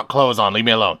wet and I want clothes on. Leave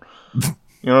me alone. You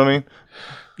know what I mean?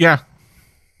 Yeah.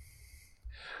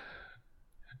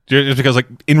 Just because, like,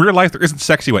 in real life, there isn't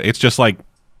sexy wet. It's just, like,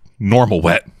 normal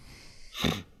wet.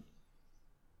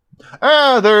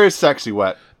 There is sexy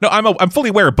wet. No, I'm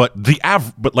fully aware, but the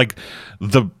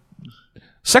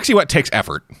sexy wet takes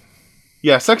effort.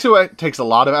 Yeah, sexy wet takes a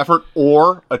lot of effort,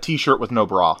 or a t-shirt with no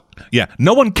bra. Yeah,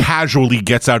 no one casually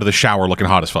gets out of the shower looking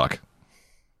hot as fuck.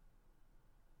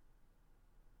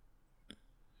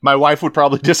 My wife would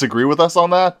probably disagree with us on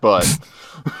that, but...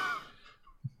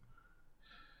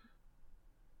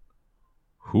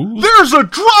 Who? There's a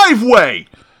driveway!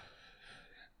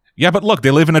 Yeah, but look,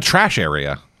 they live in a trash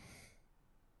area.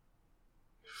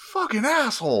 Fucking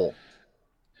asshole.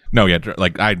 No, yeah,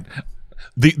 like,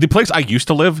 The place I used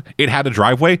to live, it had a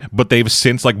driveway, but they've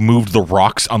since like moved the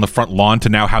rocks on the front lawn to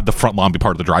now have the front lawn be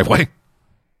part of the driveway.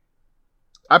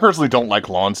 I personally don't like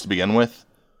lawns to begin with.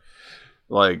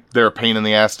 Like, they're a pain in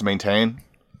the ass to maintain.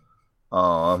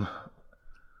 But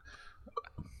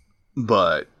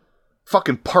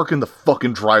fucking park in the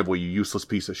fucking driveway, you useless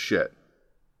piece of shit.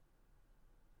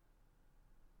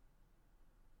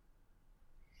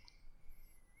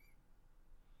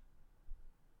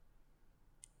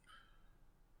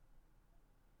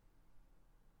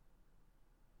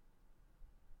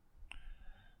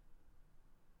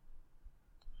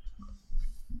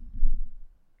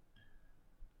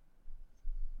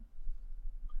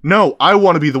 No, I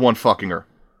want to be the one fucking her.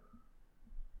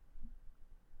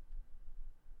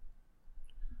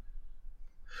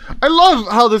 I love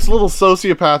how this little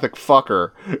sociopathic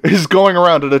fucker is going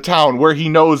around in a town where he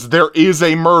knows there is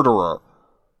a murderer.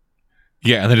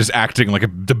 Yeah, and then just acting like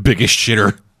the biggest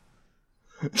shitter.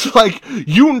 It's like,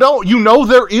 you know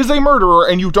there is a murderer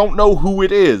and you don't know who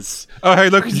it is. Oh, hey,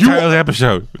 look, it's the title of the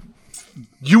episode.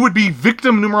 You would be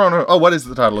victim numero uno. Oh, what is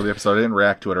the title of the episode? I didn't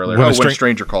react to it earlier. When a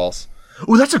Stranger Calls.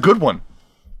 Oh, that's a good one.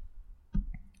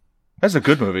 That's a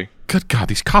good movie. Good God,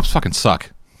 these cops fucking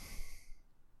suck.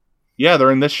 Yeah,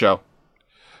 they're in this show.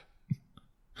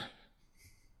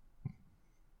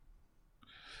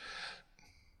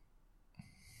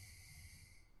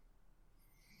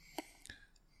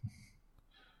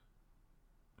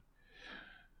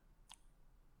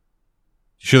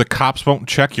 You sure the cops won't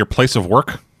check your place of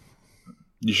work?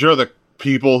 You sure the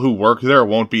people who work there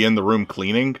won't be in the room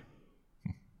cleaning?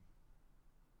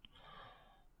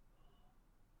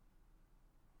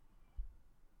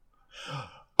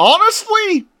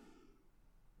 Honestly,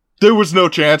 there was no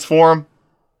chance for him.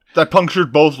 That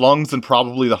punctured both lungs and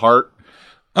probably the heart.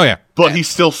 Oh, yeah. But he's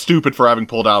still stupid for having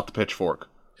pulled out the pitchfork.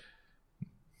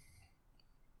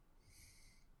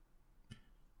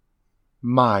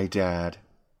 My dad.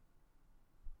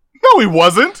 No, he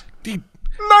wasn't. 90%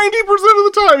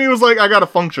 of the time, he was like, I got a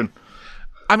function.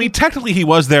 I mean, technically he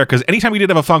was there, because anytime he did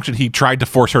have a function, he tried to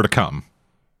force her to come.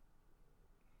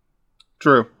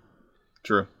 True.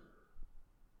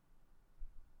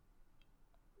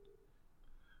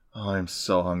 Oh, I'm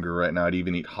so hungry right now. I'd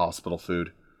even eat hospital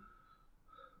food.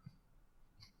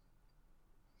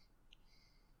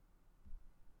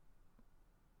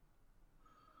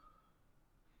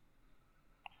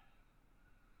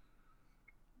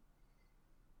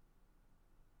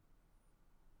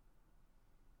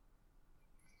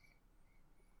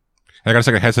 I got a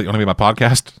second headset. You want to be my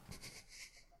podcast?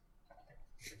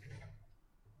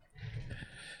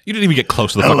 You didn't even get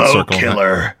close to the fucking circle. Hello,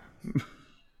 killer.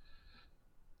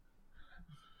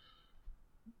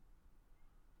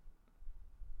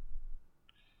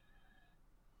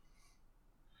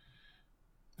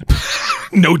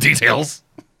 No details.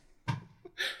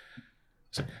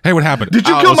 Hey, what happened? Did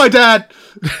you kill my dad?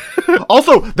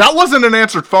 Also, that wasn't an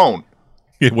answered phone.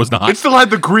 It was not. It still had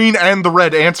the green and the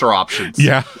red answer options.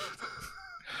 Yeah.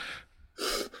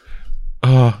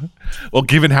 Well,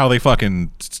 given how they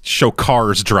fucking show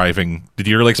cars driving, did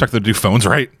you really expect them to do phones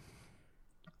right?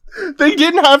 They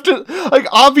didn't have to. Like,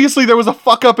 obviously, there was a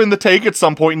fuck up in the take at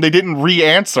some point, and they didn't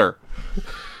re-answer.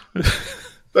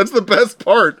 That's the best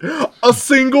part. A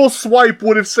single swipe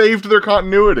would have saved their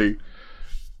continuity.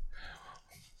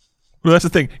 Well, that's the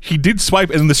thing. He did swipe,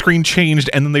 and then the screen changed,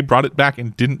 and then they brought it back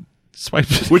and didn't swipe.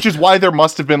 Which is why there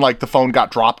must have been, like, the phone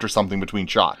got dropped or something between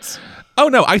shots. Oh,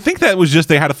 no. I think that was just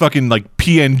they had a fucking, like,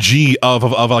 PNG of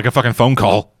like, a fucking phone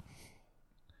call.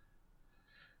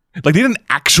 Like, they didn't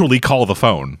actually call the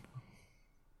phone.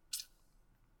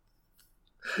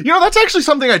 You know, that's actually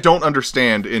something I don't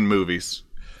understand in movies.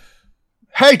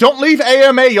 Hey, don't leave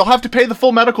AMA. You'll have to pay the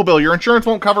full medical bill. Your insurance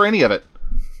won't cover any of it.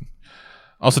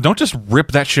 Also, don't just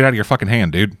rip that shit out of your fucking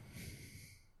hand, dude.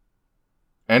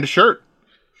 And a shirt.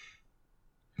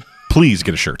 Please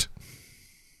get a shirt.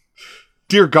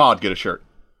 Dear God, get a shirt.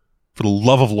 For the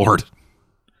love of Lord.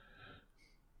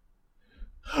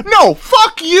 No,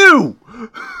 fuck you!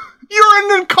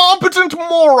 You're an incompetent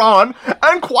moron,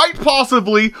 and quite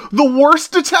possibly the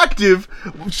worst detective,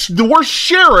 the worst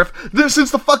sheriff,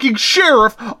 since the fucking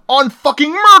sheriff on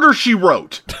fucking Murder, She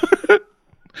Wrote.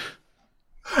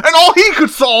 And all he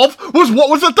could solve was what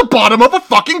was at the bottom of a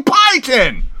fucking pie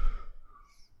tin!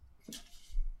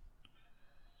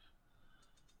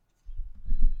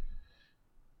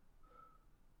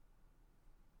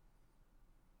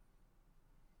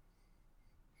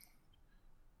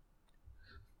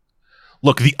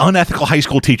 Look, the unethical high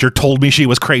school teacher told me she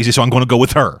was crazy, so I'm going to go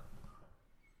with her.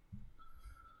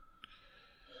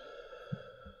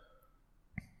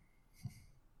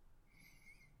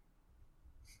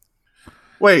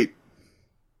 Wait.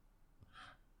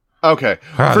 Okay.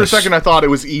 For a second, I thought it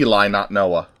was Eli, not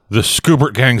Noah. The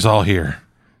Scoobert gang's all here.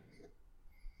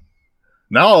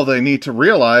 Now all they need to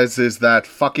realize is that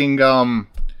fucking,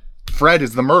 Fred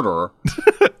is the murderer.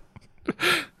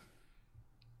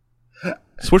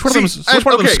 Switch one of them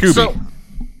Scooby. So,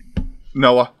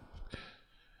 Noah.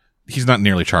 He's not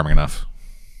nearly charming enough.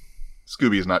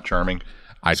 Scooby is not charming.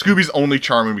 Scooby's only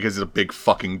charming because he's a big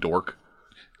fucking dork.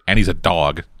 And he's a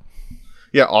dog.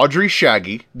 Yeah, Audrey's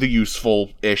Shaggy, the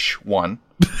useful-ish one.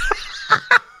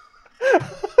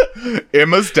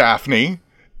 Emma's Daphne.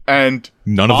 And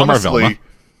none of them are Velma.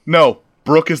 No,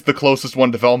 Brooke is the closest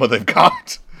one to Velma they've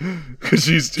got. Because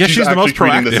she's the actually most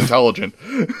treating proactive. this intelligent.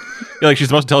 Yeah, like she's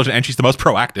the most intelligent and she's the most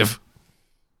proactive.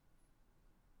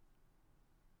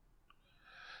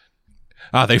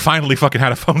 They finally fucking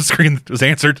had a phone screen that was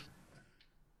answered.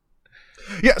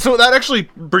 Yeah, so that actually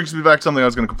brings me back to something I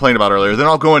was going to complain about earlier. Then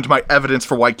I'll go into my evidence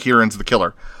for why Kieran's the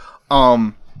killer.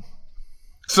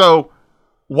 So,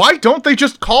 why don't they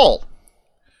just call?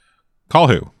 Call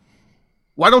who?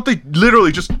 Why don't they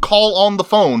literally just call on the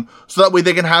phone so that way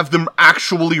they can have them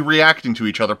actually reacting to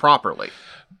each other properly?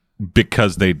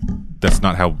 Because that's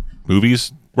not how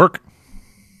movies work.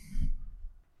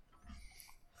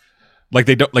 Like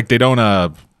they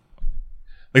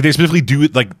specifically do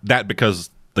it like that because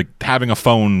like having a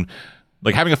phone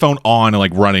on and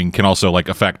like running can also like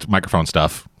affect microphone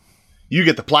stuff. You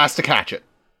get the plastic hatchet.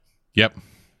 Yep.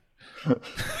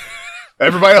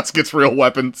 Everybody else gets real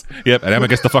weapons. Yep, and Emma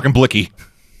gets the fucking blicky.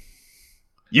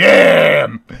 Yeah,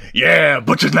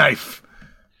 butcher's knife,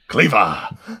 cleaver.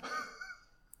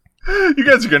 You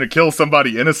guys are gonna kill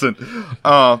somebody innocent.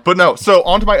 But no. So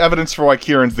on to my evidence for why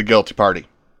Kieran's the guilty party.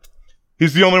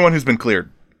 He's the only one who's been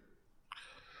cleared.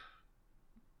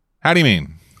 How do you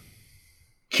mean?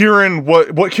 Kieran,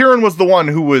 what Kieran was the one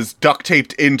who was duct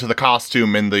taped into the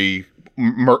costume in the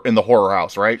horror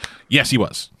house, right? Yes, he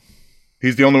was.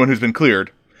 He's the only one who's been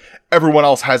cleared. Everyone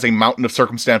else has a mountain of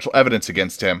circumstantial evidence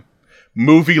against him.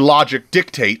 Movie logic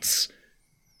dictates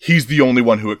he's the only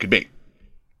one who it could be.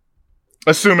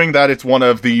 Assuming that it's one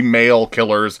of the male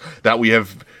killers that we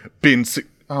have been...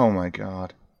 Oh my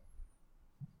god.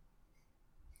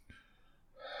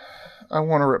 I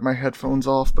want to rip my headphones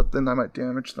off, but then I might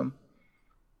damage them.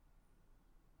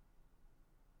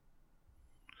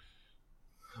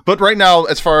 But right now,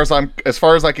 as far as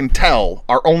I can tell,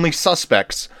 our only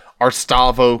suspects are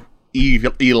Stavo,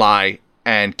 Eli,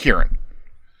 and Kieran.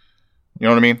 You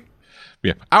know what I mean?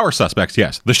 Yeah. Our suspects,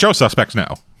 yes. The show suspects,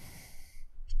 no.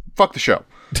 Fuck the show.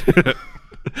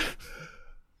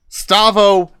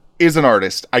 Stavo is an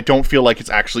artist. I don't feel like it's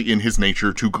actually in his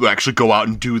nature to actually go out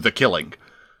and do the killing.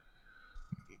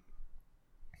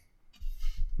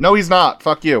 No, he's not.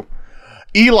 Fuck you.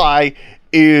 Eli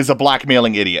is a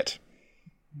blackmailing idiot.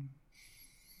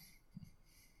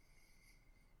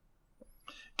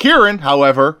 Kieran,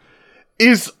 however,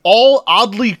 is all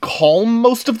oddly calm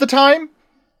most of the time,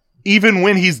 even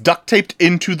when he's duct taped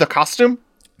into the costume.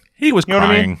 He was crying.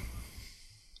 What I mean?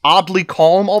 Oddly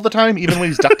calm all the time, even when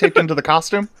he's duct taped into the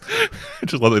costume. I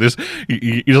just love it. He's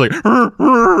just like,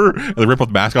 and they rip off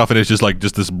the mask off, and it's just like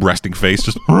this resting face,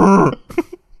 just.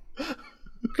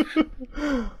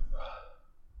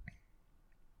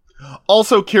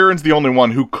 Also, Kieran's the only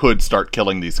one who could start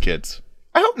killing these kids.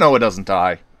 I hope Noah doesn't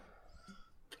die.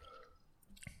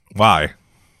 Why?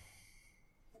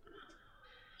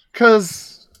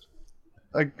 Because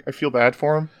I feel bad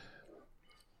for him.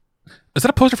 Is that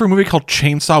a poster for a movie called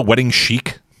Chainsaw Wedding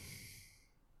Chic?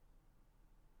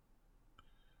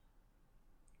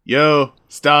 Yo,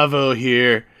 Stavo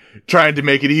here, trying to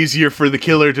make it easier for the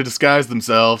killer to disguise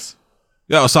themselves.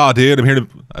 Yo, Saw, dude. I'm here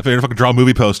to fucking draw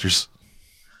movie posters.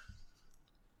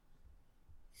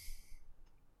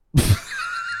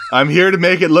 I'm here to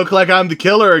make it look like I'm the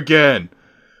killer again.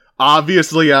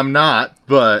 Obviously, I'm not,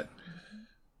 but...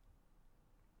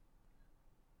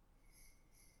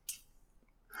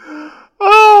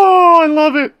 Oh, I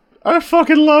love it. I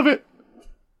fucking love it.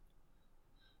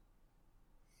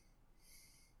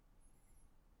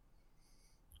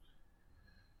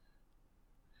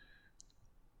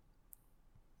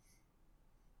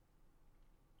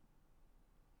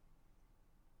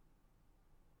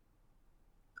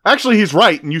 Actually, he's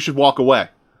right, and you should walk away.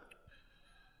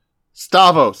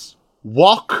 Stavos,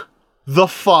 walk the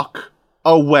fuck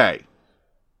away.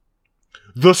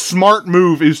 The smart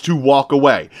move is to walk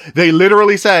away. They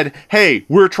literally said, hey,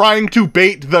 we're trying to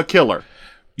bait the killer.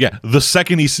 Yeah, the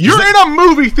second he's... You're in a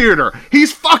movie theater!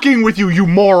 He's fucking with you, you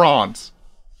morons!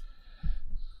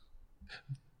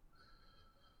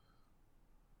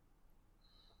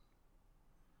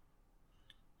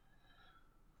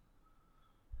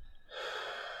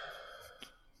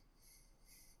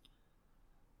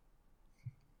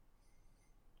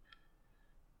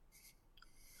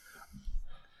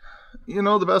 You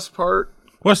know the best part?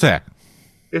 What's that?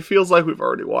 It feels like we've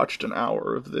already watched an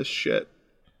hour of this shit.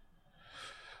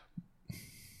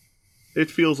 It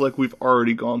feels like we've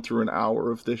already gone through an hour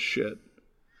of this shit.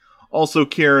 Also,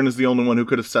 Kieran is the only one who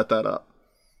could have set that up.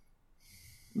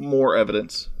 More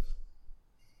evidence.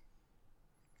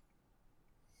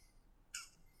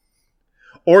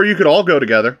 Or you could all go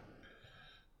together.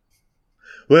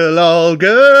 We'll all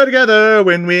go together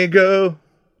when we go.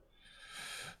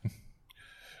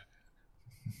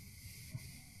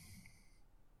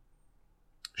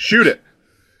 Shoot it.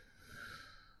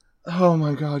 Oh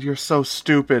my god, you're so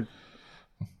stupid.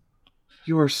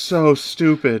 You are so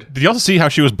stupid. Did you also see how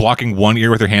she was blocking one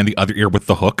ear with her hand, the other ear with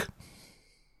the hook?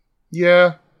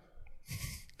 Yeah.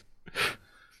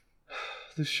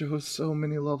 This show has so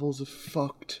many levels of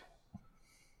fucked.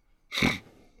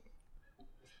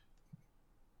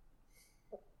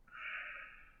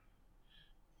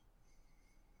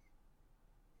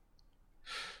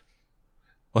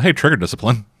 Well, hey, trigger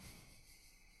discipline.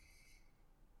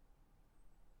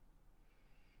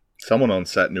 Someone on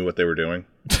set knew what they were doing.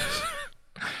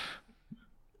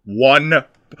 One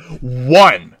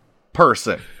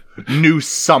person knew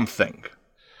something.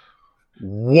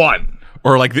 One.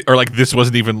 Or like this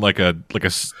wasn't even like a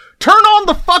Turn on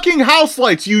the fucking house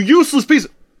lights, you useless piece.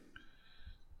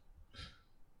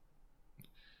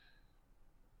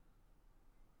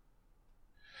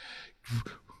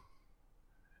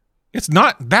 It's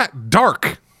not that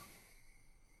dark.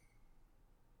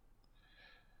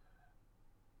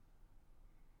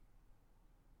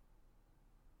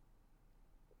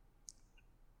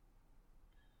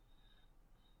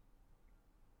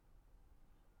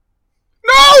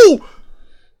 No!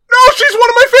 No, she's one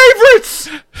of my favorites!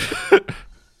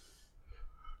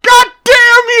 God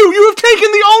damn you! You have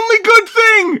taken the only good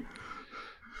thing!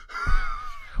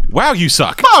 Wow, you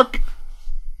suck. Fuck!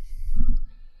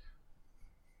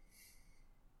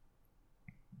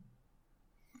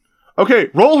 Okay,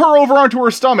 roll her over onto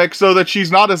her stomach so that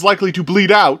she's not as likely to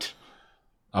bleed out.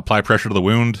 Apply pressure to the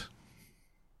wound.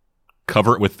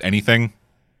 Cover it with anything.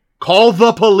 Call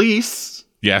the police.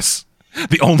 Yes.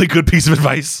 The only good piece of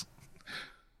advice.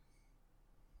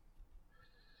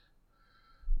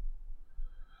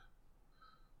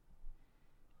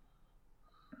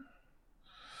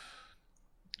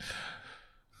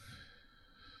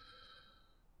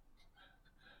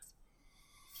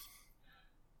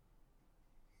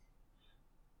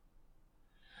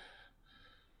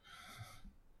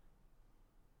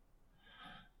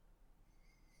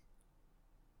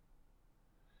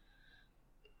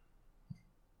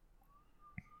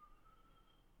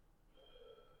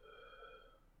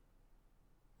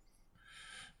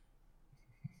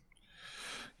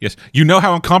 Yes, you know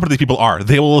how incompetent these people are.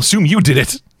 They will assume you did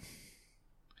it.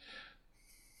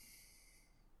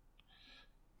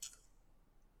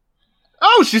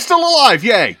 Oh, she's still alive.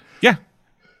 Yay. Yeah.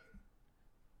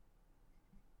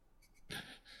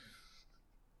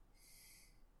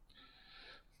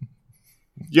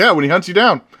 Yeah, when he hunts you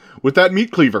down with that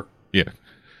meat cleaver. Yeah.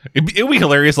 It'd be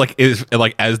hilarious,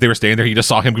 as they were standing there, he just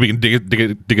saw him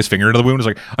dig his finger into the wound. It's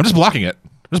like, I'm just blocking it.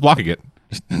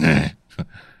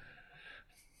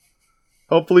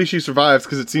 Hopefully she survives,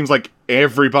 because it seems like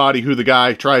everybody who the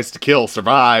guy tries to kill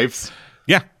survives.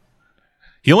 Yeah.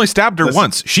 He only stabbed her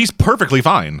once. She's perfectly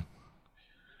fine.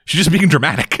 She's just being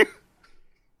dramatic.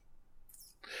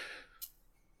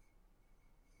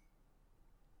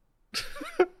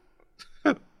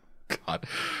 God.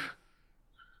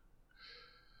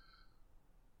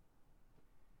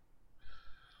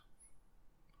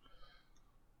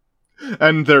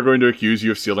 And they're going to accuse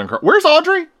you of stealing her. Where's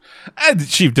Audrey? And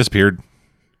she disappeared.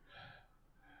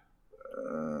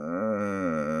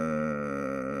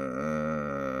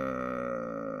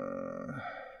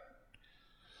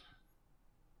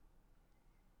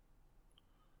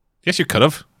 Yes, you could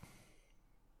have.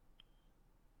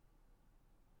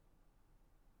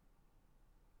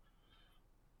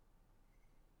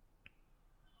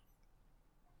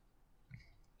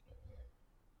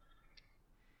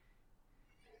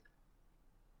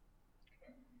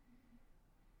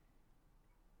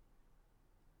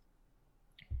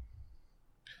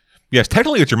 Yes,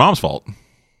 technically it's your mom's fault.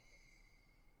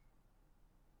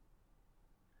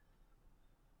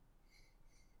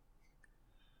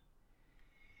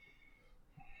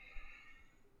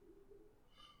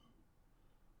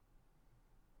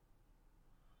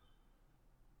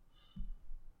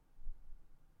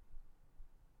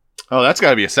 Oh, that's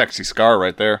gotta be a sexy scar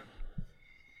right there.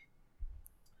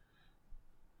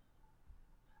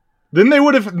 Then they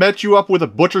would have met you up with a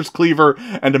butcher's cleaver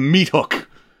and a meat hook.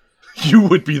 You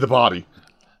would be the body.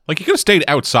 Like, he could have stayed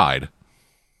outside.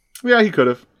 Yeah, he could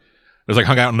have. It was like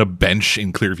hung out on a bench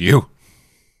in clear view.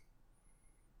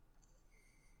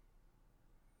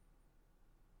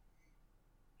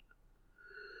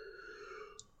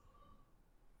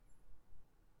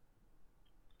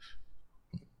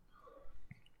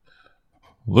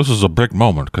 This is a big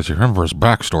moment, because you remember his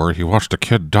backstory. He watched a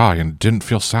kid die and didn't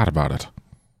feel sad about it.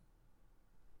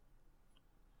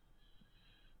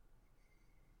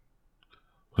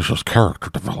 This is character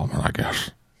development, I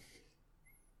guess.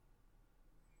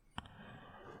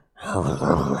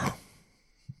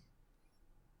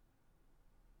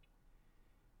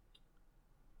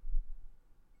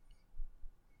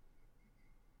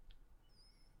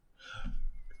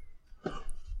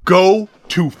 Go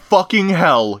to fucking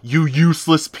hell, you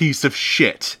useless piece of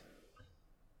shit.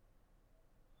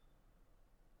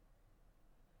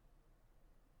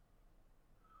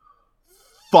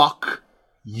 Fuck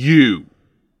you.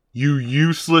 You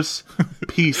useless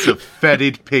piece of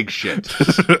fetid pig shit.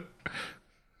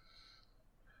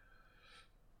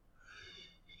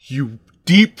 You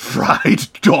deep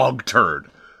fried dog turd.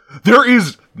 There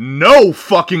is no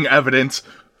fucking evidence,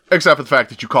 except for the fact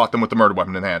that you caught them with the murder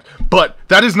weapon in hand. But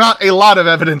that is not a lot of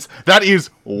evidence. That is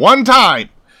one time.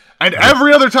 And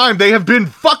every other time they have been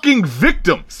fucking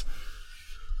victims.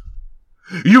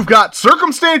 You've got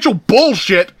circumstantial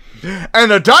bullshit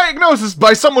and a diagnosis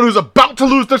by someone who's about to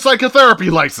lose their psychotherapy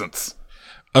license.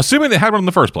 Assuming they had one in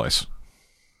the first place.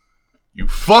 You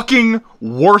fucking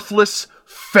worthless,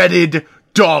 fetid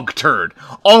dog turd.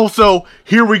 Also,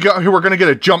 here we go. Here we're gonna get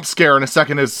a jump scare in a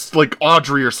second as, like,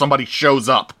 Audrey or somebody shows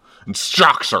up and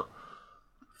shocks her.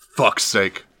 Fuck's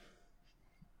sake.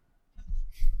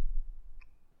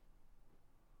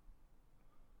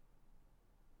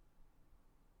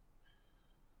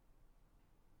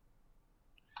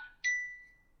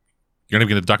 You're not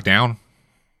even gonna duck down? Of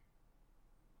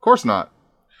course not.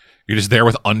 You're just there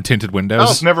with untinted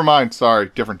windows? Oh, never mind. Sorry,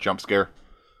 different jump scare.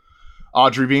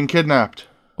 Audrey being kidnapped.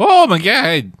 Oh my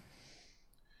god.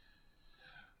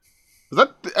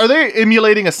 Are they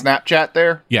emulating a Snapchat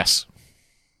there? Yes.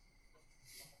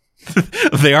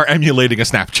 They are emulating a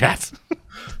Snapchat.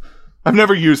 I've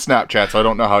never used Snapchat, so I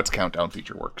don't know how its countdown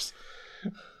feature works.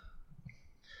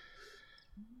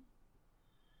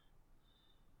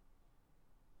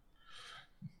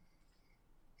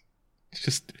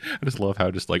 I just love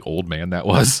how just like old man that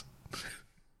was.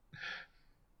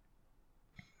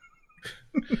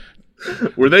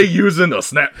 Were they using a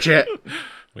Snapchat?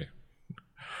 Wait.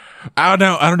 I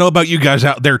don't know about you guys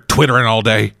out there twittering all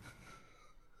day.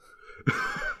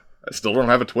 I still don't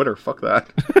have a Twitter. Fuck that.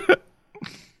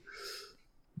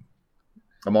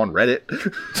 I'm on Reddit.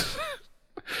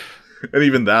 And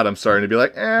even that, I'm starting to be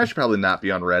like, I should probably not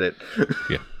be on Reddit.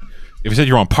 Yeah. If you said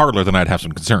you're on Parler, then I'd have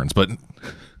some concerns, but...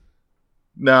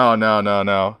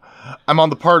 No. I'm on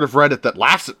the part of Reddit that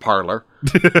laughs at Parler,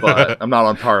 but I'm not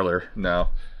on Parler, no.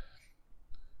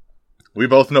 We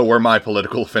both know where my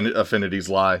political affinities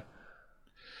lie.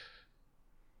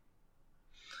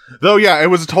 Though, yeah, it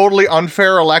was a totally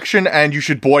unfair election, and you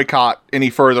should boycott any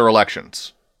further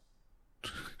elections.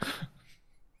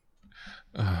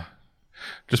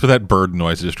 Just with that bird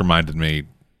noise, it just reminded me,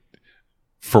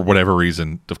 for whatever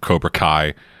reason, of Cobra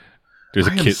Kai. There's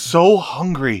a kid so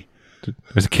hungry.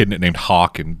 There's a kid named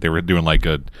Hawk, and they were doing like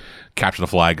a capture the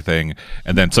flag thing,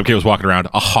 and then some kid was walking around.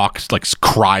 A hawk's like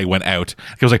cry went out.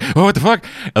 He was like, "Oh, what the fuck!"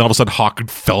 And all of a sudden, Hawk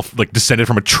descended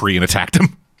from a tree and attacked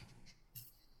him.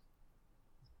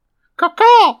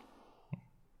 Caw.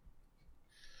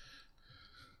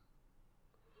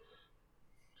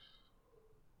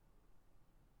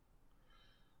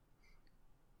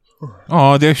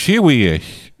 Oh, there she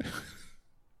is.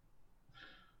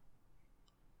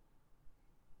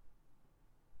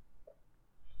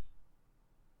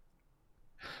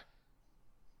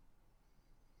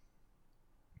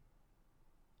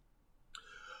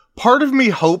 Part of me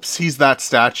hopes he's that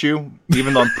statue,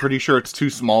 even though I'm pretty sure it's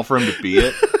too small for him to be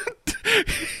it.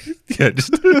 Yeah,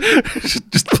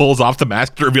 just pulls off the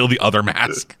mask to reveal the other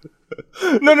mask.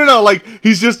 No. Like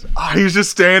he's just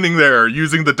standing there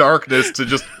using the darkness to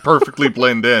just perfectly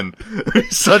blend in.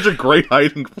 It's such a great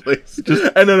hiding place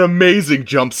and an amazing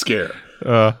jump scare.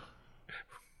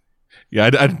 Yeah,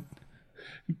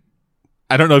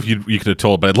 I don't know if you could have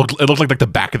told, but it looked like the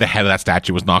back of the head of that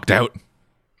statue was knocked out.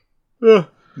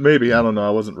 Maybe, I don't know. I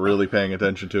wasn't really paying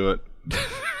attention to it.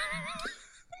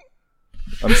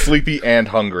 I'm sleepy and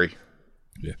hungry.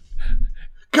 Yeah.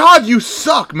 God, you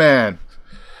suck, man.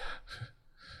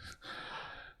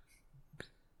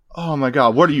 Oh my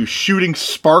god, what are you, shooting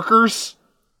sparkers?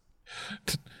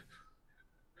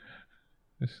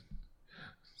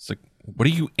 It's like, what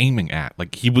are you aiming at?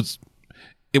 Like, it was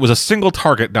a single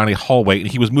target down a hallway,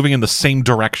 and he was moving in the same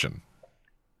direction.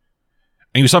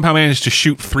 And you somehow managed to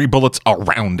shoot 3 bullets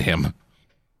around him.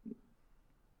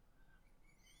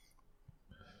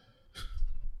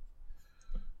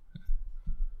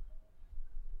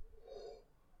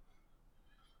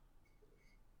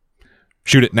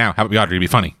 Shoot it now. Have it be Audrey. It'd be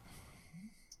funny.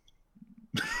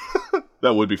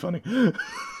 That would be funny.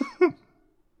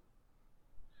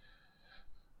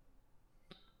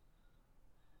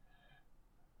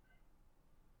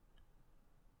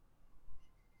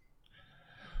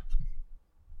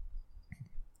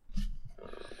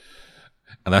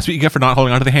 And that's what you get for not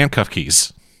holding onto the handcuff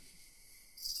keys.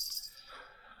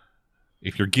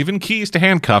 If you're given keys to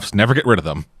handcuffs, never get rid of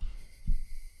them.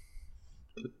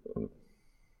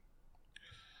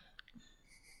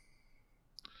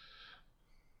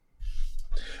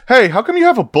 Hey, how come you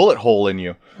have a bullet hole in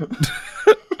you?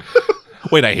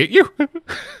 Wait, I hit you?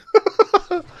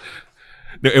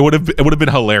 No, it would have been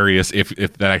hilarious if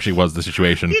that actually was the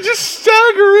situation. You just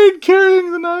stagger in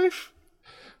carrying the knife.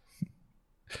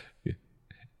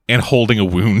 And holding a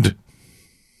wound.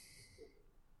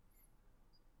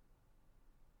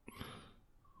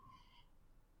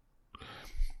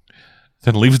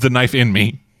 Then leaves the knife in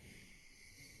me.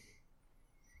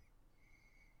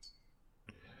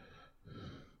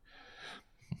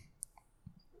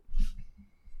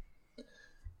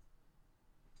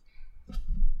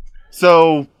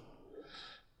 So,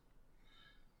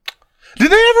 did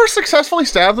they ever successfully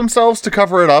stab themselves to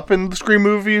cover it up in the Scream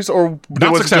movies, or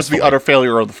was it just the utter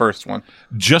failure of the first one?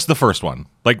 Just the first one.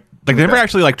 Like they never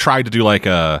actually like tried to do like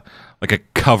a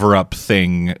cover up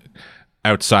thing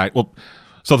outside. Well,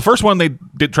 so the first one they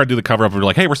did try to do the cover up. We're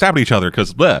like, hey, we're stabbing each other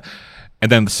because,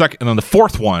 and then the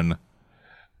fourth one,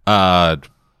 Emma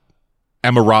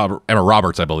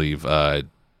Roberts, I believe,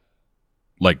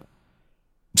 like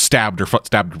stabbed her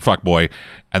fuck boy,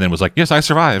 and then was like, yes, I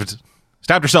survived.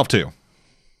 Stabbed herself too.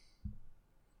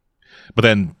 But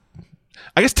then,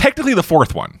 I guess technically the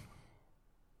fourth one.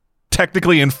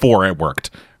 Technically in 4 it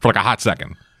worked for like a hot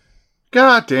second.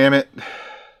 God damn it.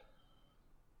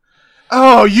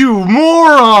 Oh, you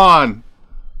moron!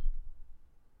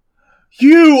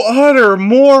 You utter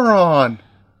moron!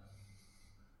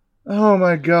 Oh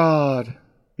my god.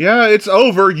 Yeah, it's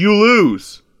over. You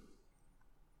lose.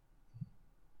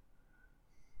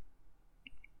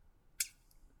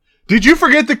 Did you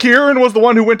forget that Kieran was the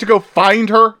one who went to go find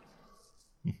her?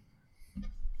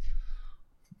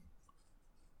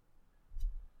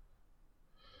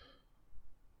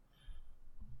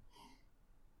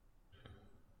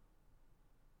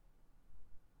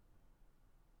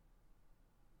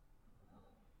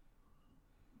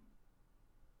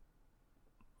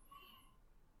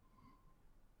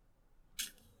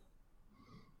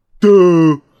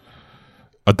 Duh.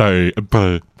 A day.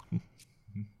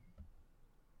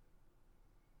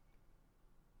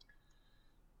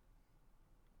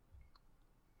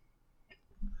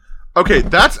 Okay,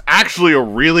 that's actually a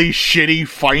really shitty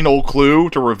final clue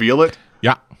to reveal it.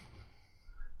 Yeah.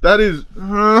 That is...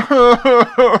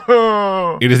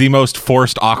 It is the most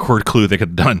forced, awkward clue they could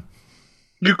have done.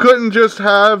 You couldn't just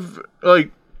have,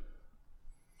 like...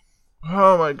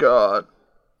 Oh my god.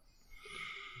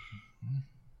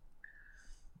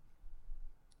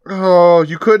 Oh,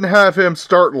 you couldn't have him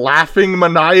start laughing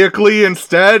maniacally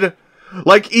instead?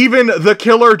 Like, even the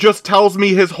killer just tells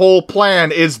me his whole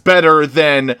plan is better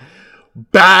than...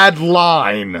 bad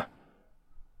line.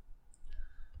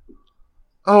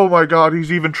 Oh my god,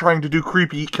 he's even trying to do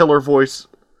creepy killer voice.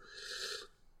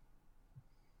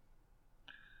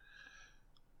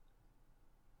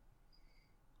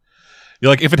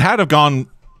 You're like, if it had have gone,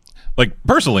 like,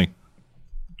 personally,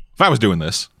 if I was doing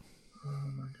this,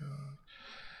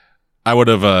 I would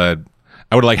have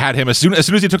like had him as soon as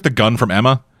he took the gun from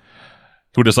Emma,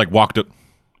 he would just like walked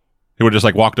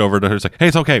over to her, it's like, hey,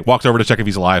 it's okay. Walks over to check if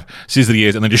he's alive, sees that he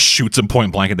is, and then just shoots him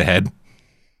point blank in the head.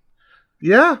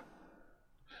 Yeah.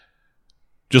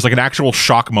 Just like an actual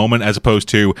shock moment, as opposed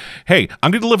to, hey, I'm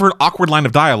going to deliver an awkward line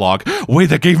of dialogue. Wait,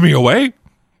 that gave me away?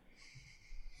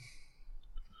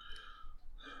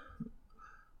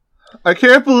 I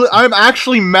can't believe... I'm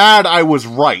actually mad I was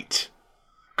right.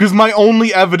 Because my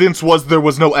only evidence was there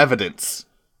was no evidence.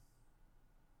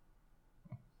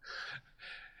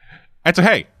 And so,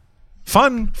 hey,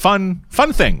 fun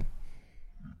thing.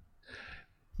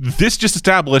 This just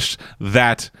established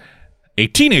that a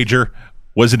teenager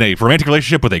was in a romantic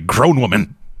relationship with a grown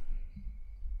woman.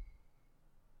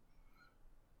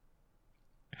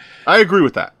 I agree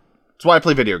with that. That's why I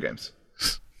play video games.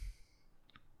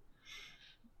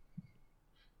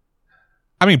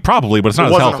 I mean, probably, but it's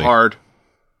not as healthy.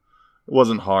 It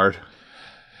wasn't hard.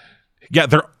 Yeah,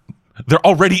 they're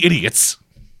already idiots.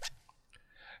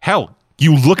 Hell,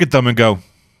 you look at them and go,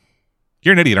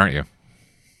 you're an idiot, aren't you?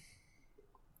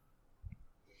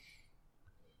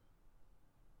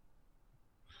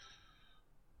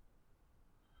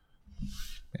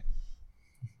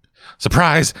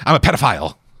 Surprise, I'm a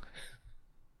pedophile.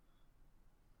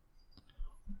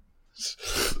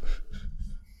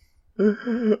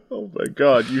 Oh my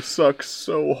god, you suck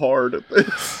so hard at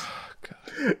this.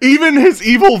 Even his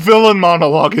evil villain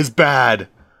monologue is bad.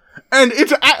 And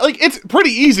it's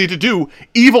pretty easy to do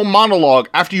evil monologue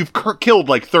after you've killed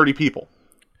like 30 people.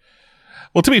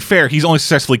 Well, to be fair, he's only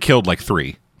successfully killed like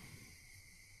 3.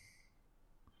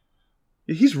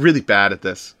 He's really bad at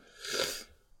this.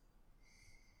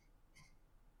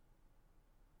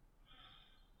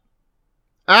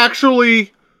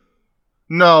 Actually,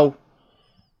 no.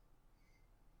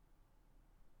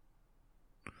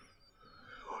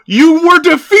 You were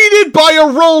defeated by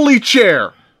a rolly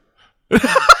chair.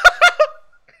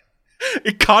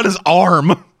 It caught his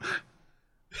arm.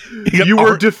 You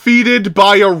were defeated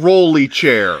by a rolly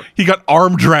chair. He got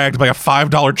arm dragged by a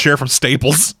 $5 chair from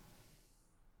Staples.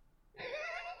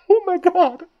 Oh my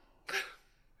god.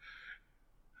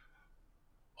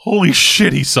 Holy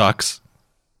shit, he sucks.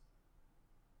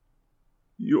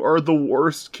 You are the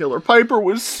worst killer. Piper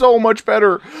was so much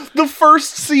better. The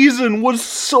first season was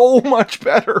so much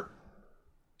better.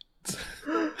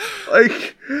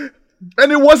 Like,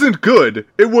 and it wasn't good.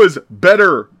 It was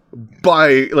better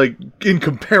by, like, in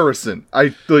comparison.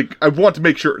 I want to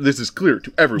make sure this is clear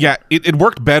to everyone. Yeah, it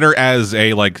worked better as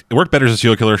a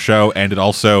serial killer show, and it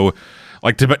also,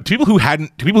 like, to people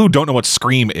who don't know what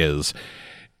Scream is,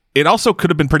 it also could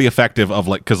have been pretty effective of,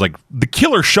 like, because, like, the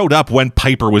killer showed up when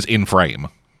Piper was in frame.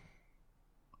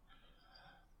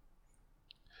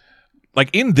 Like,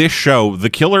 in this show, the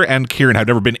killer and Kieran have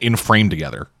never been in frame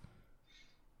together.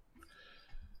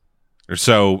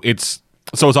 So it's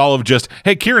all of just,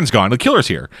 hey, Kieran's gone, the killer's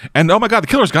here. And, oh my god, the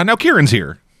killer's gone, now Kieran's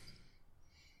here.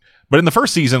 But in the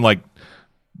first season, like,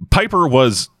 Piper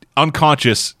was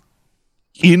unconscious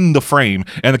in the frame,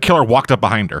 and the killer walked up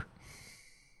behind her.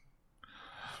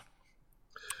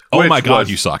 Oh my god,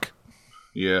 you suck.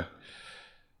 Yeah.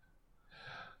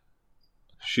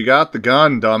 She got the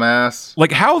gun, dumbass.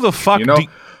 Like, how the fuck...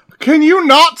 Can you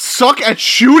not suck at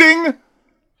shooting?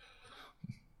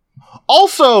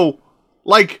 Also,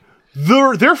 like,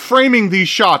 they're framing these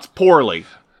shots poorly.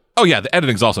 Oh yeah, the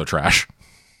editing's also trash.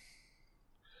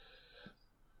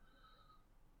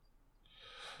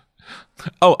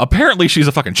 Oh, apparently she's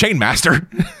a fucking chain master.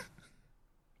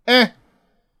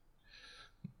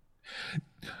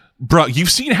 Bro, you've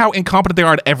seen how incompetent they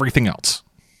are at everything else.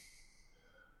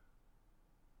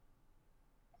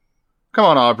 Come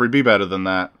on, Aubrey, be better than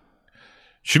that.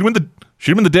 Shoot him in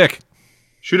the dick.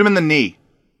 Shoot him in the knee.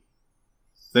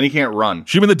 Then he can't run.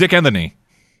 Shoot him in the dick and the knee.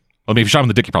 Well, I mean, if you shot him in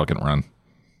the dick, he probably couldn't run.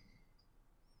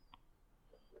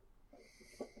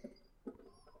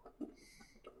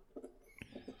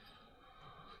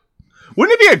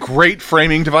 Wouldn't it be a great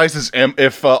framing device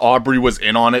if Aubrey was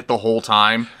in on it the whole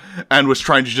time and was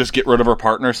trying to just get rid of her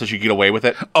partner so she could get away with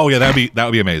it? Oh yeah, that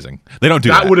would be amazing. They don't do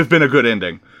that. That would have been a good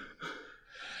ending.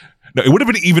 No, it would have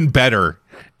been even better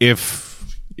if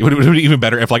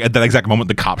like at that exact moment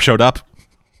the cop showed up.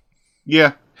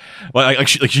 Yeah. Like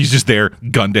she's just there,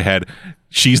 gun to head.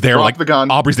 She's there, Drop like the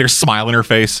gun. Aubrey's there, smile in her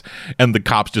face, and the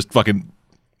cops just fucking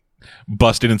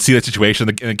bust in and see that situation,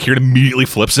 and Kieran immediately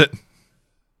flips it.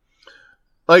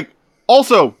 Like,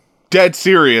 also, dead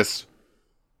serious.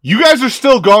 You guys are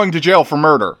still going to jail for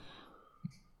murder.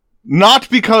 Not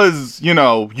because,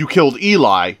 you killed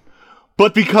Eli,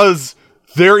 but because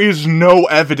there is no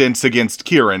evidence against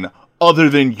Kieran other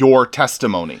than your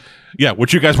testimony. Yeah,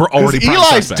 which you guys were already prime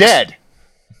Eli's suspects. dead.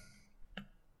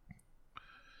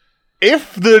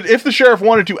 If the sheriff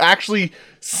wanted to actually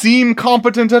seem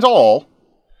competent at all,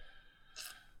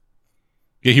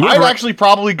 yeah, I'd actually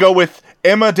probably go with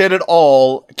Emma did it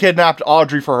all, kidnapped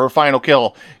Audrey for her final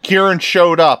kill. Kieran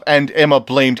showed up, and Emma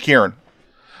blamed Kieran.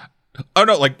 Oh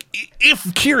no, like,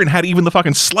 if Kieran had even the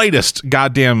fucking slightest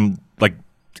goddamn, like,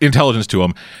 intelligence to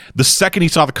him, the second he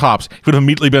saw the cops, he would have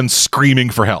immediately been screaming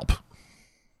for help.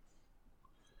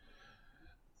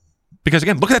 Because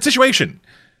again, look at that situation.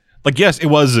 Like, yes, it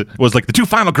was like the two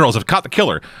final girls have caught the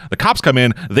killer. The cops come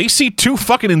in, they see two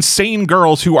fucking insane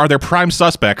girls who are their prime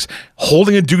suspects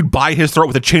holding a dude by his throat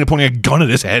with a chain and pointing a gun at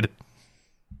his head.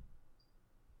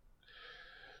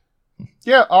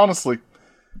 Yeah, honestly.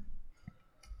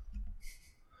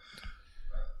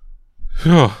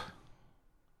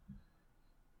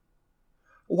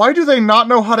 Why do they not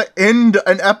know how to end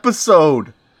an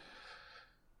episode?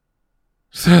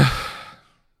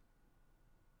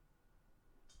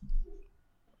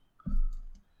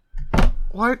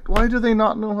 Why do they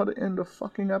not know how to end a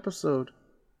fucking episode?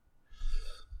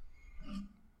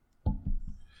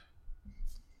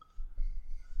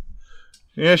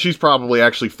 Yeah, she's probably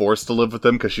actually forced to live with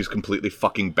them because she's completely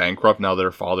fucking bankrupt now that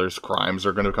her father's crimes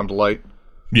are going to come to light.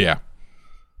 Yeah.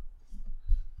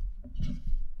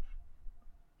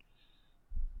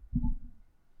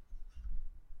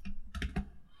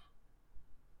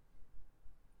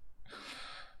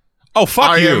 Oh,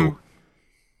 fuck you.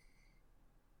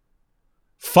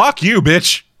 Fuck you,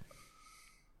 bitch.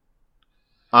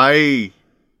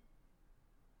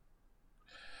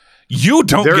 You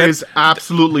don't There get... is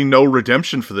absolutely no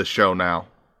redemption for this show now.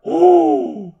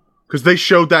 Because they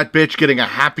showed that bitch getting a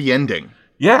happy ending.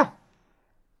 Yeah.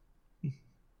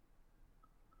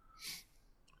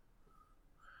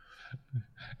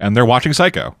 And they're watching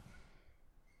Psycho.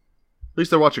 At least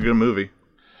they're watching a good movie.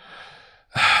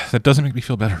 That doesn't make me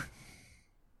feel better.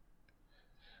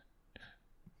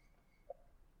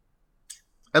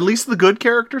 At least the good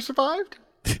character survived?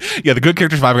 Yeah, the good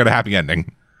character survived, got a happy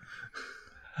ending.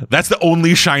 That's the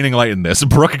only shining light in this.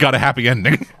 Brooke got a happy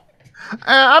ending.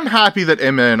 I'm happy that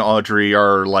Emma and Audrey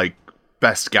are, like,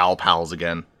 best gal pals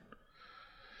again.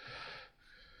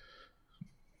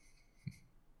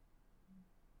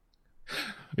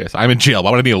 Yes, I'm in jail.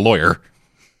 Why would I need a lawyer?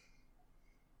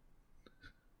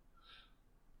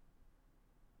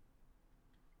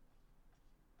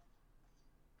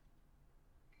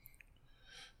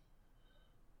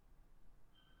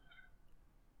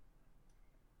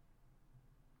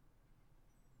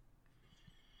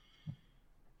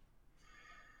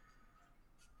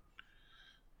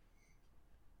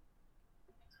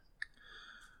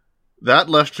 That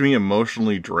left me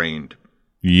emotionally drained.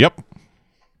 Yep.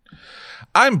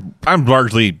 I'm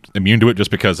largely immune to it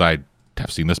just because I have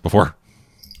seen this before.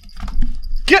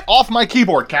 Get off my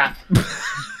keyboard, cat!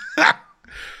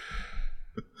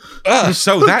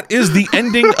 So that is the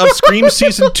ending of Scream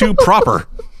Season 2 proper.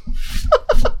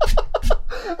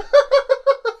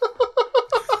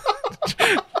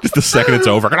 Just the second it's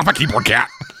over, get off my keyboard, cat.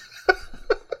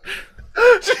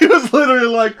 She was literally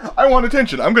like, I want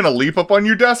attention. I'm going to leap up on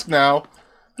your desk now.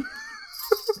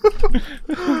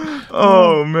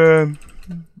 Oh, man.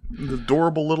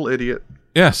 Adorable little idiot.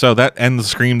 Yeah, so that ends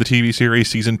Scream the TV series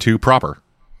Season 2 proper.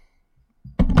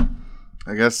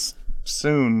 I guess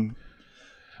soon,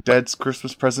 Dad's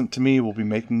Christmas present to me will be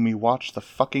making me watch the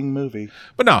fucking movie.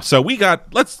 But no, so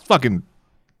let's fucking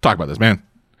talk about this, man.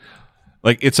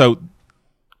 Like, it's so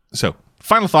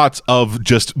final thoughts of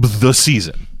just the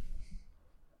season.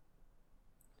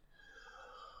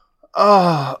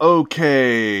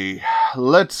 Okay.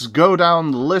 Let's go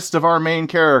down the list of our main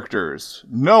characters.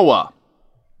 Noah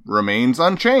remains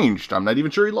unchanged. I'm not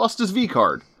even sure he lost his V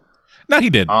card. No, he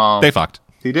did. They fucked.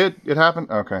 He did? It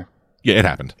happened? Okay. Yeah, it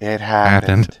happened. It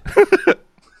happened.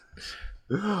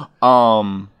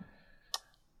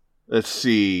 Let's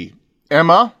see.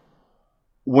 Emma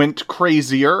went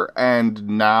crazier and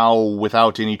now,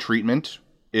 without any treatment,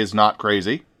 is not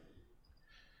crazy.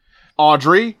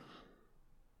 Audrey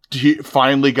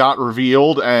finally got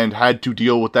revealed and had to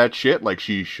deal with that shit like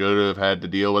she should have had to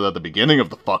deal with at the beginning of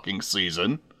the fucking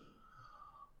season.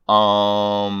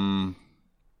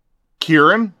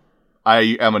 Kieran,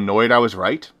 I am annoyed I was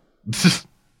right.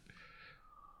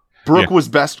 Brooke was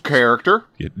best character.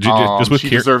 Yeah, just with she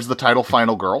deserves the title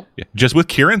Final Girl. Yeah, just with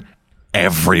Kieran,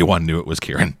 everyone knew it was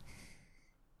Kieran.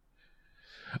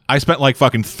 I spent like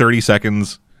fucking 30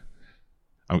 seconds.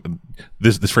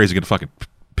 This phrase is gonna fucking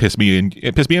piss me and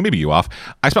maybe you off.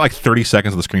 I spent like 30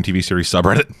 seconds on the Scream TV series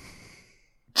subreddit.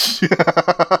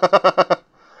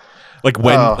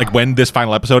 when this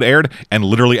final episode aired, and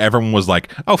literally everyone was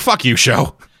like, "Oh, fuck you,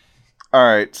 show." All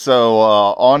right, so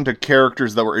on to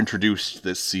characters that were introduced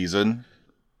this season.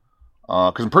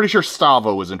 Because I'm pretty sure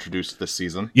Stavo was introduced this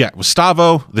season. Yeah, it was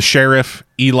Stavo, the sheriff,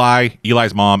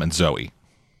 Eli's mom, and Zoe,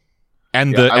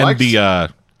 and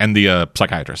the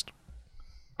psychiatrist.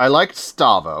 I liked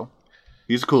Stavo.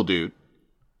 He's a cool dude.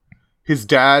 His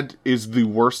dad is the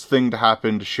worst thing to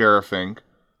happen to sheriffing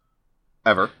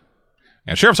ever.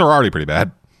 And sheriffs are already pretty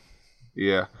bad.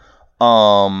 Yeah.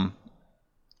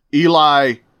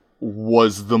 Eli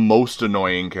was the most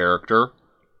annoying character.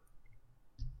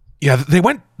 Yeah,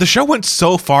 the show went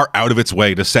so far out of its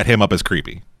way to set him up as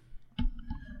creepy.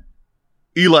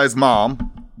 Eli's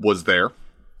mom was there.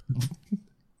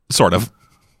 Sort of.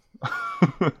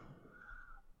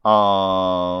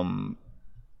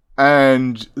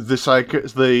 And the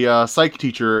psych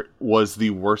teacher was the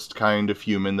worst kind of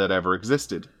human that ever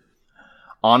existed.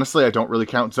 Honestly, I don't really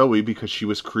count Zoe because she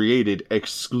was created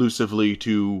exclusively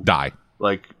to die.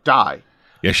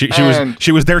 Yeah,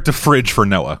 she was there to fridge for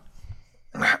Noah.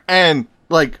 And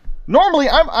like normally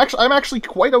I'm actually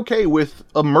quite okay with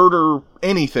a murder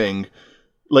anything,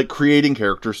 like creating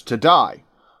characters to die.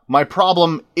 My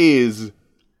problem is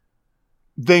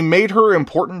they made her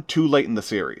important too late in the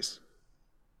series.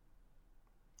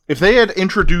 If they had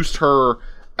introduced her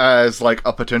as like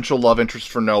a potential love interest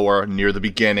for Noah near the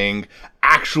beginning,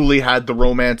 actually had the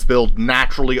romance build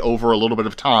naturally over a little bit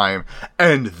of time,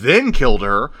 and then killed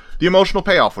her, the emotional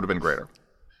payoff would have been greater.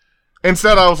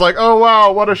 Instead, I was like, "Oh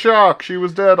wow, what a shock! She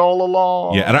was dead all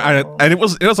along." Yeah, and it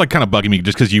was like kind of bugging me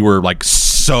just because you were like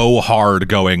so hard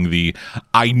going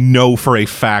I know for a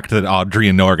fact that Audrey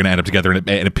and Noah are going to end up together, and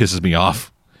it pisses me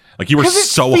off. Like, you were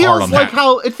so hard on that.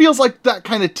 It feels like that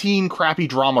kind of teen crappy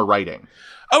drama writing.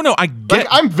 Oh no, I get. Like,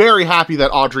 I'm very happy that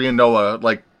Audrey and Noah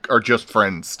like are just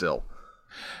friends still.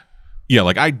 Yeah,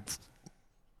 like I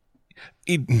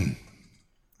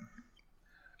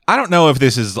don't know if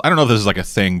this is like a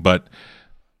thing, but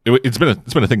it's been a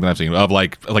thing that I've seen of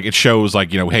like it shows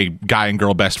like, you know, hey, guy and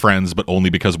girl best friends, but only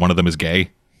because one of them is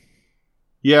gay.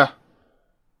 Yeah,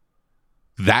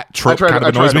 that trope kind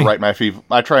of annoys me.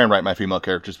 I try and write my female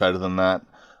characters better than that,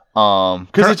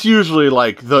 because it's usually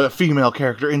like the female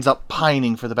character ends up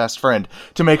pining for the best friend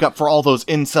to make up for all those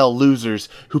incel losers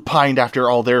who pined after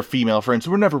all their female friends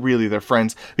who were never really their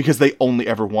friends because they only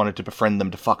ever wanted to befriend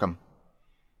them to fuck them.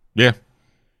 Yeah.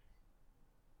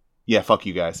 Yeah, fuck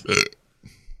you guys.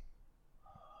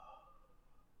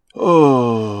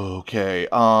 Okay.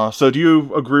 So do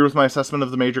you agree with my assessment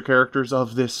of the major characters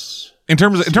of this? In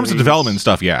terms of development and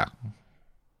stuff, yeah.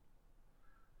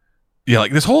 Yeah,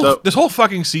 like this whole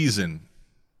fucking season.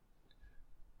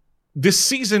 This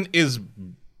season is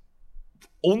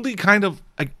only kind of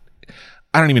I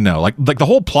don't even know. Like the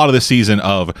whole plot of this season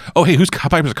of, oh hey, who's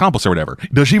Piper's accomplice or whatever?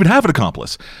 Does she even have an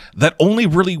accomplice? That only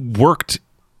really worked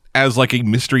as like a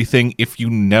mystery thing if you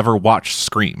never watched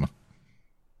Scream.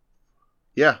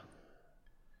 Yeah.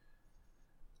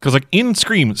 Because like in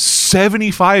Scream,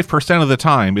 75% of the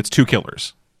time it's two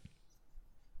killers.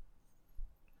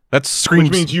 That's Scream.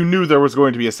 Which means you knew there was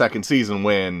going to be a second season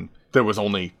when there was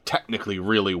only technically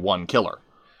really one killer.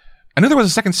 I knew there was a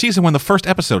second season when the first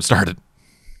episode started.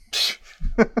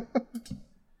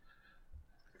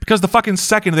 Because the fucking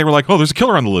second they were like, oh, there's a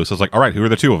killer on the loose. I was like, all right, who are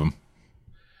the two of them?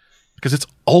 Because it's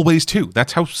always two.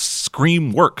 That's how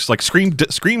Scream works. Like Scream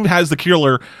has the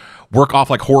killer work off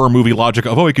like horror movie logic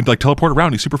of, oh, he can like teleport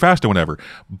around, he's super fast or whatever.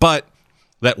 But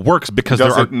that works because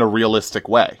does it in a realistic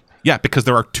way. Yeah, because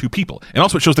there are two people. And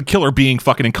also it shows the killer being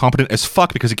fucking incompetent as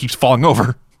fuck because he keeps falling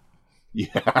over.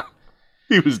 Yeah.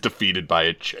 He was defeated by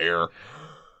a chair.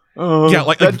 Yeah,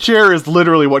 like that chair is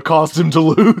literally what caused him to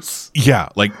lose. Yeah,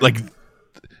 like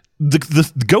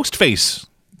the ghost face.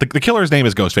 The killer's name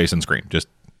is Ghostface in Scream. Just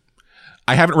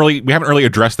we haven't really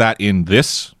addressed that in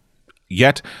this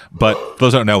yet, but for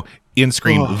those who don't know, in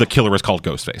Scream, the killer is called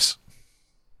Ghostface.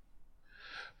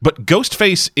 But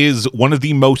Ghostface is one of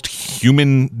the most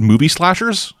human movie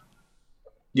slashers.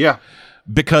 Yeah.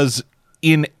 Because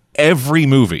in every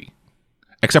movie,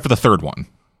 except for the third one,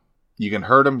 you can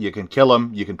hurt him, you can kill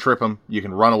him, you can trip him, you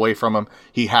can run away from him.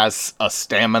 He has a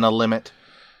stamina limit.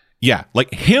 Yeah,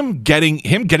 like him getting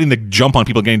the jump on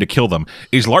people, getting to kill them,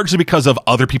 is largely because of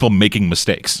other people making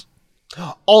mistakes.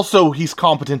 Also, he's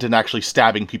competent in actually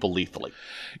stabbing people lethally.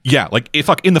 Yeah, like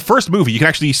in the first movie, you can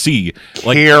actually see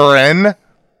like Kieran.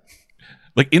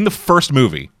 Like in the first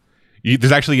movie,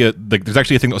 there's actually a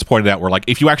thing that was pointed out where like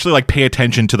if you actually like pay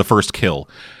attention to the first kill,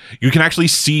 you can actually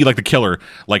see like the killer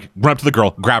like run up to the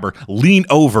girl, grab her, lean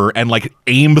over, and like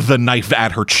aim the knife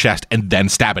at her chest and then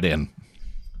stab it in.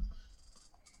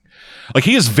 Like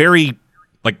he is very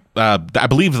like I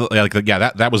believe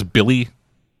that was Billy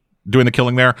doing the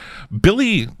killing there.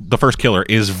 Billy, the first killer,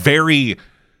 is very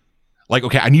like,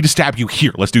 okay, I need to stab you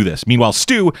here. Let's do this. Meanwhile,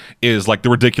 Stu is like the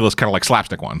ridiculous kind of like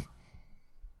slapstick one.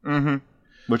 Mm-hmm.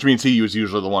 Which means he was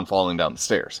usually the one falling down the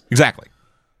stairs. Exactly.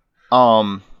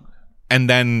 And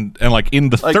like in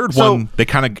the third one, they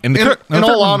kind of in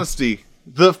all honesty,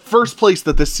 the first place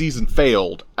that this season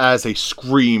failed as a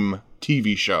Scream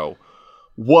TV show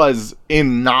was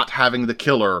in not having the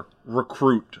killer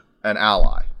recruit an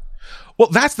ally. Well,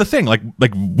 that's the thing. Like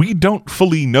we don't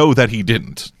fully know that he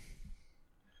didn't.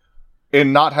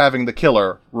 In not having the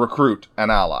killer recruit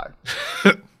an ally.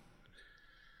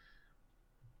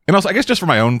 And also, I guess just for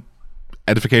my own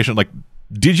edification, like,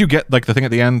 did you get like the thing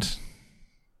at the end?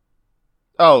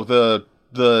 Oh,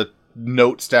 the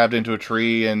note stabbed into a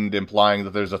tree and implying that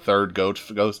there's a third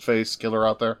ghost face killer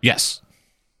out there? Yes.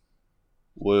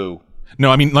 Woo. No,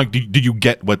 I mean, like, did you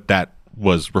get what that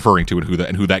was referring to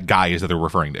and who that guy is that they're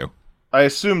referring to? I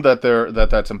assume that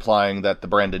that's implying that the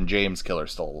Brandon James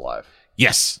killer's still alive.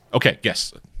 Yes. Okay.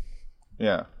 Yes.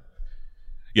 Yeah.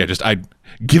 Yeah. Just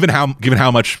given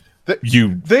how much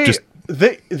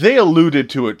they alluded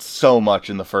to it so much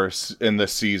in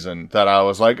this season that I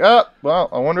was like, well,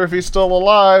 I wonder if he's still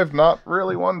alive. Not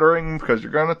really wondering because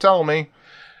you're gonna tell me.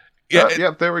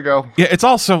 Yeah. There we go. Yeah. It's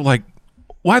also like,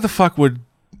 why the fuck would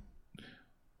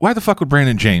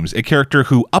Brandon James, a character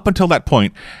who up until that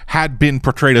point had been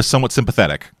portrayed as somewhat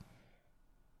sympathetic,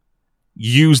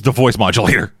 use the voice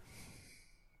modulator?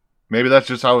 Maybe that's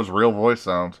just how his real voice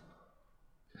sounds.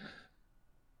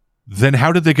 Then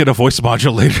how did they get a voice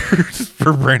modulator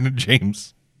for Brandon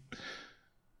James?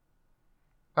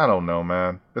 I don't know,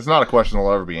 man. It's not a question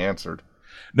that'll ever be answered.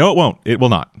 No, it won't. It will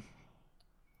not.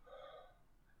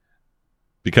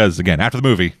 Because, again, after the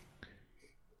movie,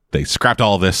 they scrapped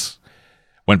all of this,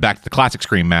 went back to the classic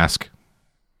Scream mask,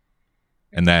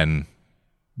 and then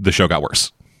the show got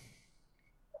worse.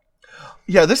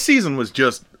 Yeah, this season was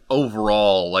just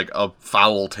overall like a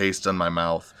foul taste in my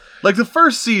mouth. Like the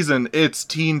first season, its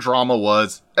teen drama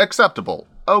was acceptable,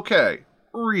 okay,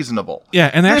 reasonable. Yeah,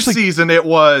 and this season it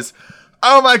was,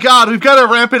 oh my god, we've got to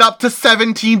ramp it up to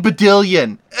 17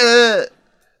 badillion.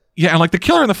 Yeah, and like the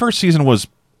killer in the first season was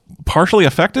partially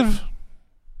effective,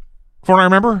 from what I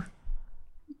remember.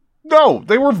 No,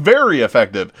 they were very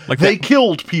effective. Like they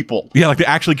killed people. Yeah, like they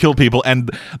actually killed people, and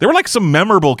there were like some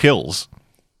memorable kills.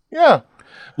 Yeah.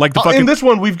 Like the fucking... in this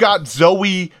one, we've got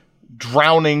Zoe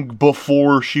drowning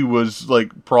before she was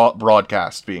like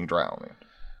broadcast being drowning.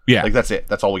 Yeah, like that's it.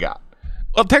 That's all we got.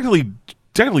 Well, technically,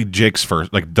 Jake's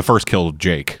first, like the first kill of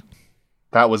Jake.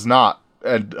 That was not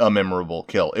a memorable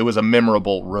kill. It was a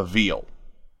memorable reveal.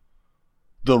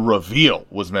 The reveal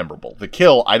was memorable. The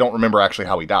kill, I don't remember actually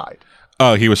how he died.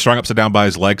 He was strung upside down by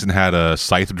his legs and had a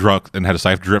scythe drip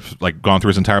like gone through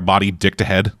his entire body, dick to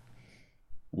head.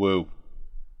 Woo.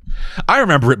 I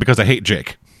remember it because I hate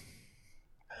Jake.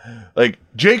 Like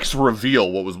Jake's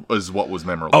reveal, what was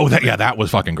memorable. Oh, that was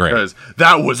fucking great. Because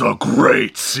that was a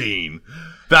great scene.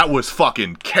 That was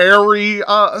fucking Carrie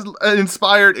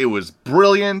inspired. It was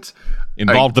brilliant.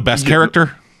 Involved the best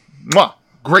character. Mwah.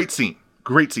 Great scene.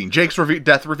 Great scene. Jake's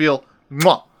death reveal.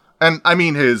 Mwah. And I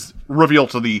mean his reveal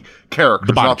to the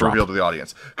character, not the reveal to the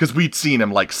audience. Because we'd seen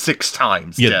him like 6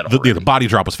 times dead already. The body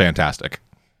drop was fantastic.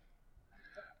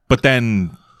 But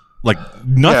then, like,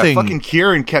 nothing... Yeah, fucking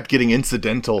Kieran kept getting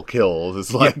incidental kills.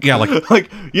 It's like... Yeah,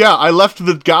 I left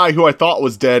the guy who I thought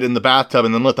was dead in the bathtub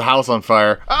and then lit the house on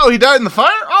fire. Oh, he died in the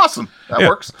fire? Awesome. That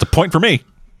works. It's a point for me.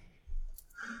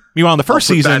 Meanwhile, in the first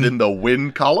season... That in the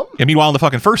win column? Yeah, meanwhile, in the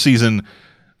fucking first season,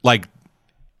 like...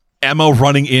 Emma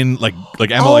running in, like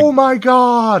Emma, oh my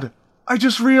god! I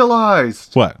just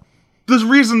realized. What? The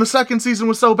reason the second season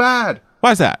was so bad.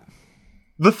 Why is that?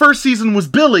 The first season was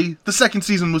Billy, the second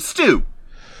season was Stu.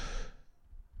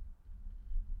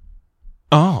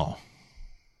 Oh.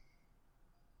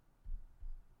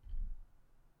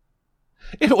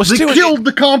 If it was Stu... They killed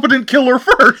the competent killer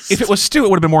first! If it was Stu, it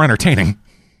would have been more entertaining.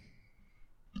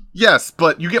 Yes,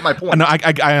 but you get my point. No, I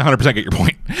 100% get your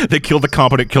point. They killed the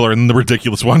competent killer and the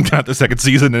ridiculous one got the second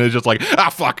season, and it's just like,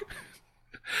 fuck.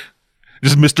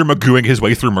 Just Mr. Magooing his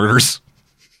way through murders.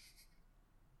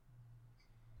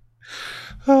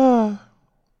 Yeah,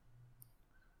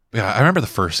 I remember the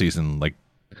first season, like,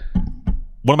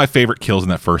 one of my favorite kills in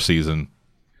that first season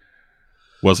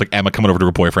was like Emma coming over to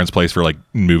her boyfriend's place for like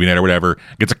movie night or whatever,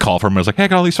 gets a call from him, and was like, hey, I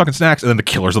got all these fucking snacks, and then the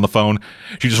killer's on the phone.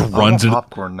 She just runs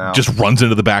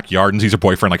into the backyard and sees her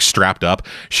boyfriend like strapped up.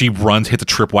 She runs, hits a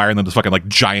tripwire, and then this fucking like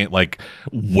giant like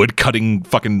wood cutting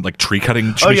fucking like tree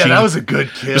cutting machine. Oh yeah, that was a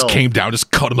good kill. Just came down, just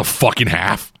cut him the fucking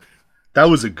half. That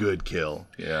was a good kill.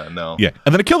 Yeah, no. Yeah,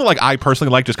 and then a kill that like I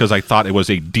personally liked just because I thought it was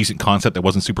a decent concept that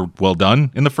wasn't super well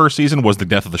done in the first season was the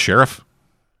death of the sheriff.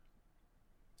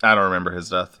 I don't remember his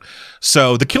death.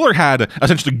 So the killer had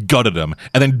essentially gutted him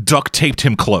and then duct taped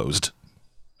him closed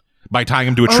by tying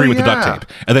him to a tree with the duct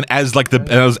tape. And then as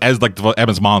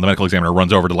Emma's mom, the medical examiner,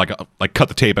 runs over to like cut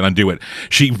the tape and undo it,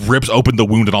 she rips open the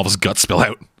wound and all of his guts spill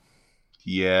out.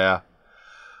 Yeah.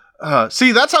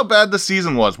 See, that's how bad the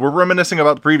season was. We're reminiscing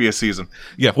about the previous season.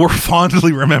 Yeah, we're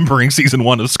fondly remembering season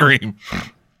 1 of Scream.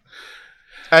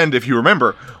 And if you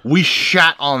remember, we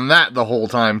shat on that the whole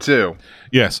time, too.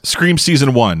 Yes, Scream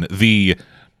season 1, the,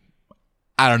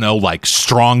 I don't know, like,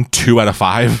 strong 2 out of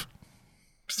 5.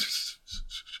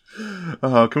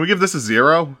 Can we give this a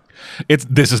 0?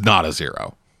 This is not a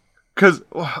 0. Because,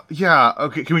 yeah,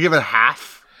 okay, can we give it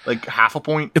half? Like, half a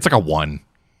point? It's like a 1.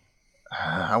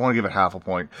 I want to give it half a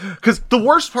point. Because the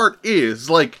worst part is,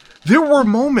 like, there were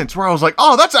moments where I was like,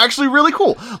 oh, that's actually really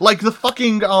cool. Like, the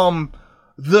fucking,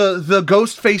 the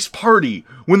ghost face party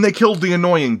when they killed the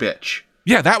annoying bitch.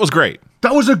 Yeah, that was great.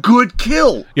 That was a good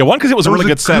kill. Yeah, 1, because it was a really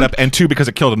good setup, and 2, because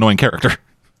it killed an annoying character.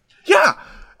 Yeah,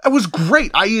 it was great.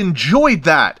 I enjoyed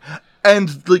that.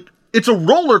 And, like, it's a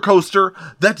roller coaster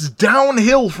that's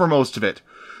downhill for most of it.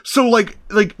 So, like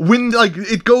when, like,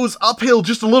 it goes uphill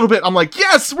just a little bit, I'm like,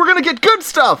 yes, we're gonna get good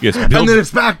stuff! Yes, and then it's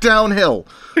back downhill.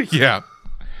 Yeah.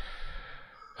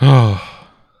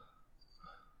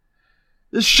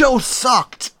 This show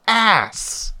sucked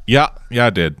ass. Yeah,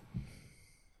 it did.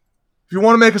 If you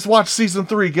want to make us watch season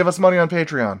 3, give us money on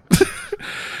Patreon.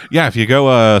 Yeah, if you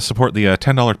go support the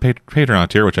 $10 Patreon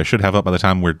tier, which I should have up by the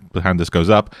time this goes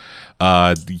up,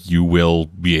 you will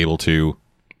be able to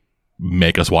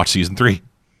make us watch season 3.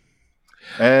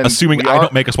 And assuming I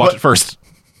don't make us watch it first.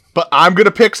 But I'm going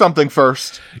to pick something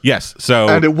first. Yes, so...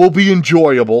 And it will be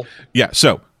enjoyable. Yeah,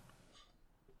 so...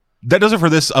 That does it for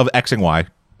this of X and Y.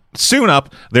 Soon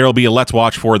up, there will be a Let's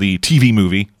Watch for the TV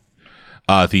movie.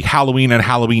 The Halloween and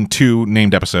Halloween 2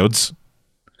 named episodes.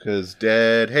 Because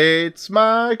Dad hates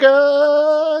my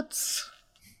guts.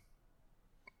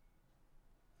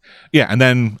 Yeah, and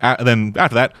then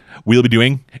after that, we'll be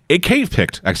doing a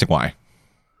cave-picked X and Y.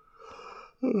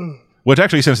 Which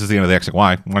actually, since it's the end of the X and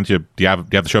Y, why don't you... Do you have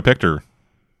the show picked, or...?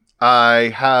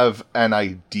 I have an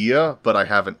idea, but I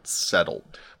haven't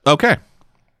settled. Okay.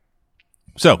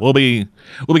 So we'll be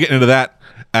getting into that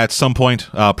at some point,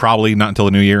 probably not until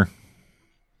the new year.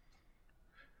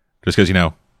 Just because,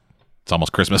 it's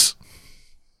almost Christmas.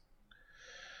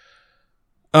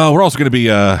 We're also going to be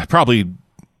probably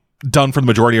done for the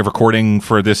majority of recording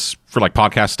for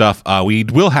podcast stuff. We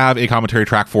will have a commentary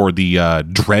track for the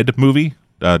Dread movie.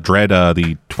 Dread,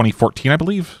 the 2014, I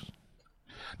believe.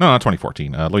 No, not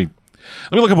 2014. Let me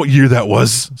look up what year that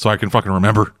was so I can fucking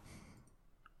remember.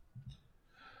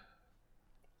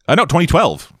 No,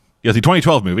 2012. Yeah, the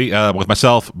 2012 movie with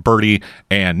myself, Birdie,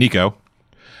 and Nico.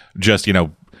 Just,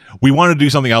 we wanted to do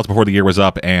something else before the year was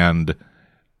up, and,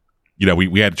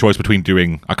 we had a choice between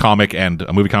doing a comic and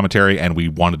a movie commentary, and we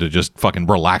wanted to just fucking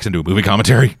relax and do a movie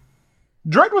commentary.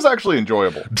 Dread was actually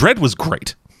enjoyable. Dread was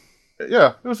great.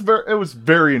 Yeah, it was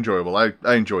very enjoyable. I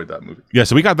enjoyed that movie. Yeah,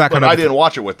 so we got that coming up. I didn't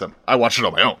watch it with them. I watched it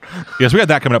on my own. Yeah, so we got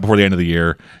that coming up before the end of the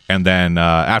year, and then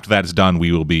after that is done,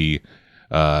 we will be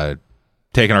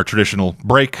taking our traditional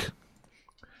break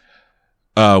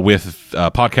with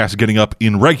podcasts getting up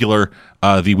in regular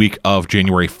the week of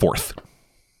January 4th.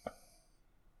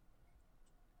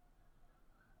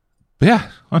 But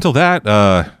yeah, until that,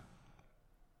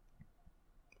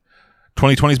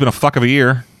 2020's been a fuck of a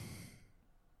year.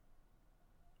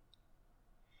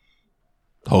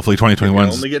 Hopefully 2021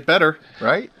 only get better,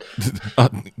 right?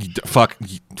 Fuck,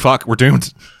 we're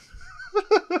doomed.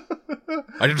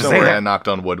 I just Don't worry, I knocked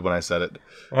on wood when I said it.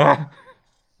 I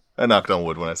knocked on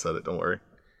wood when I said it, don't worry.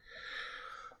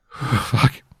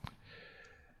 Fuck.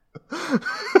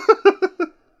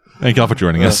 Thank y'all for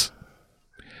joining us.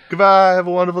 Goodbye, have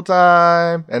a wonderful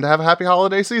time, and have a happy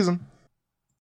holiday season.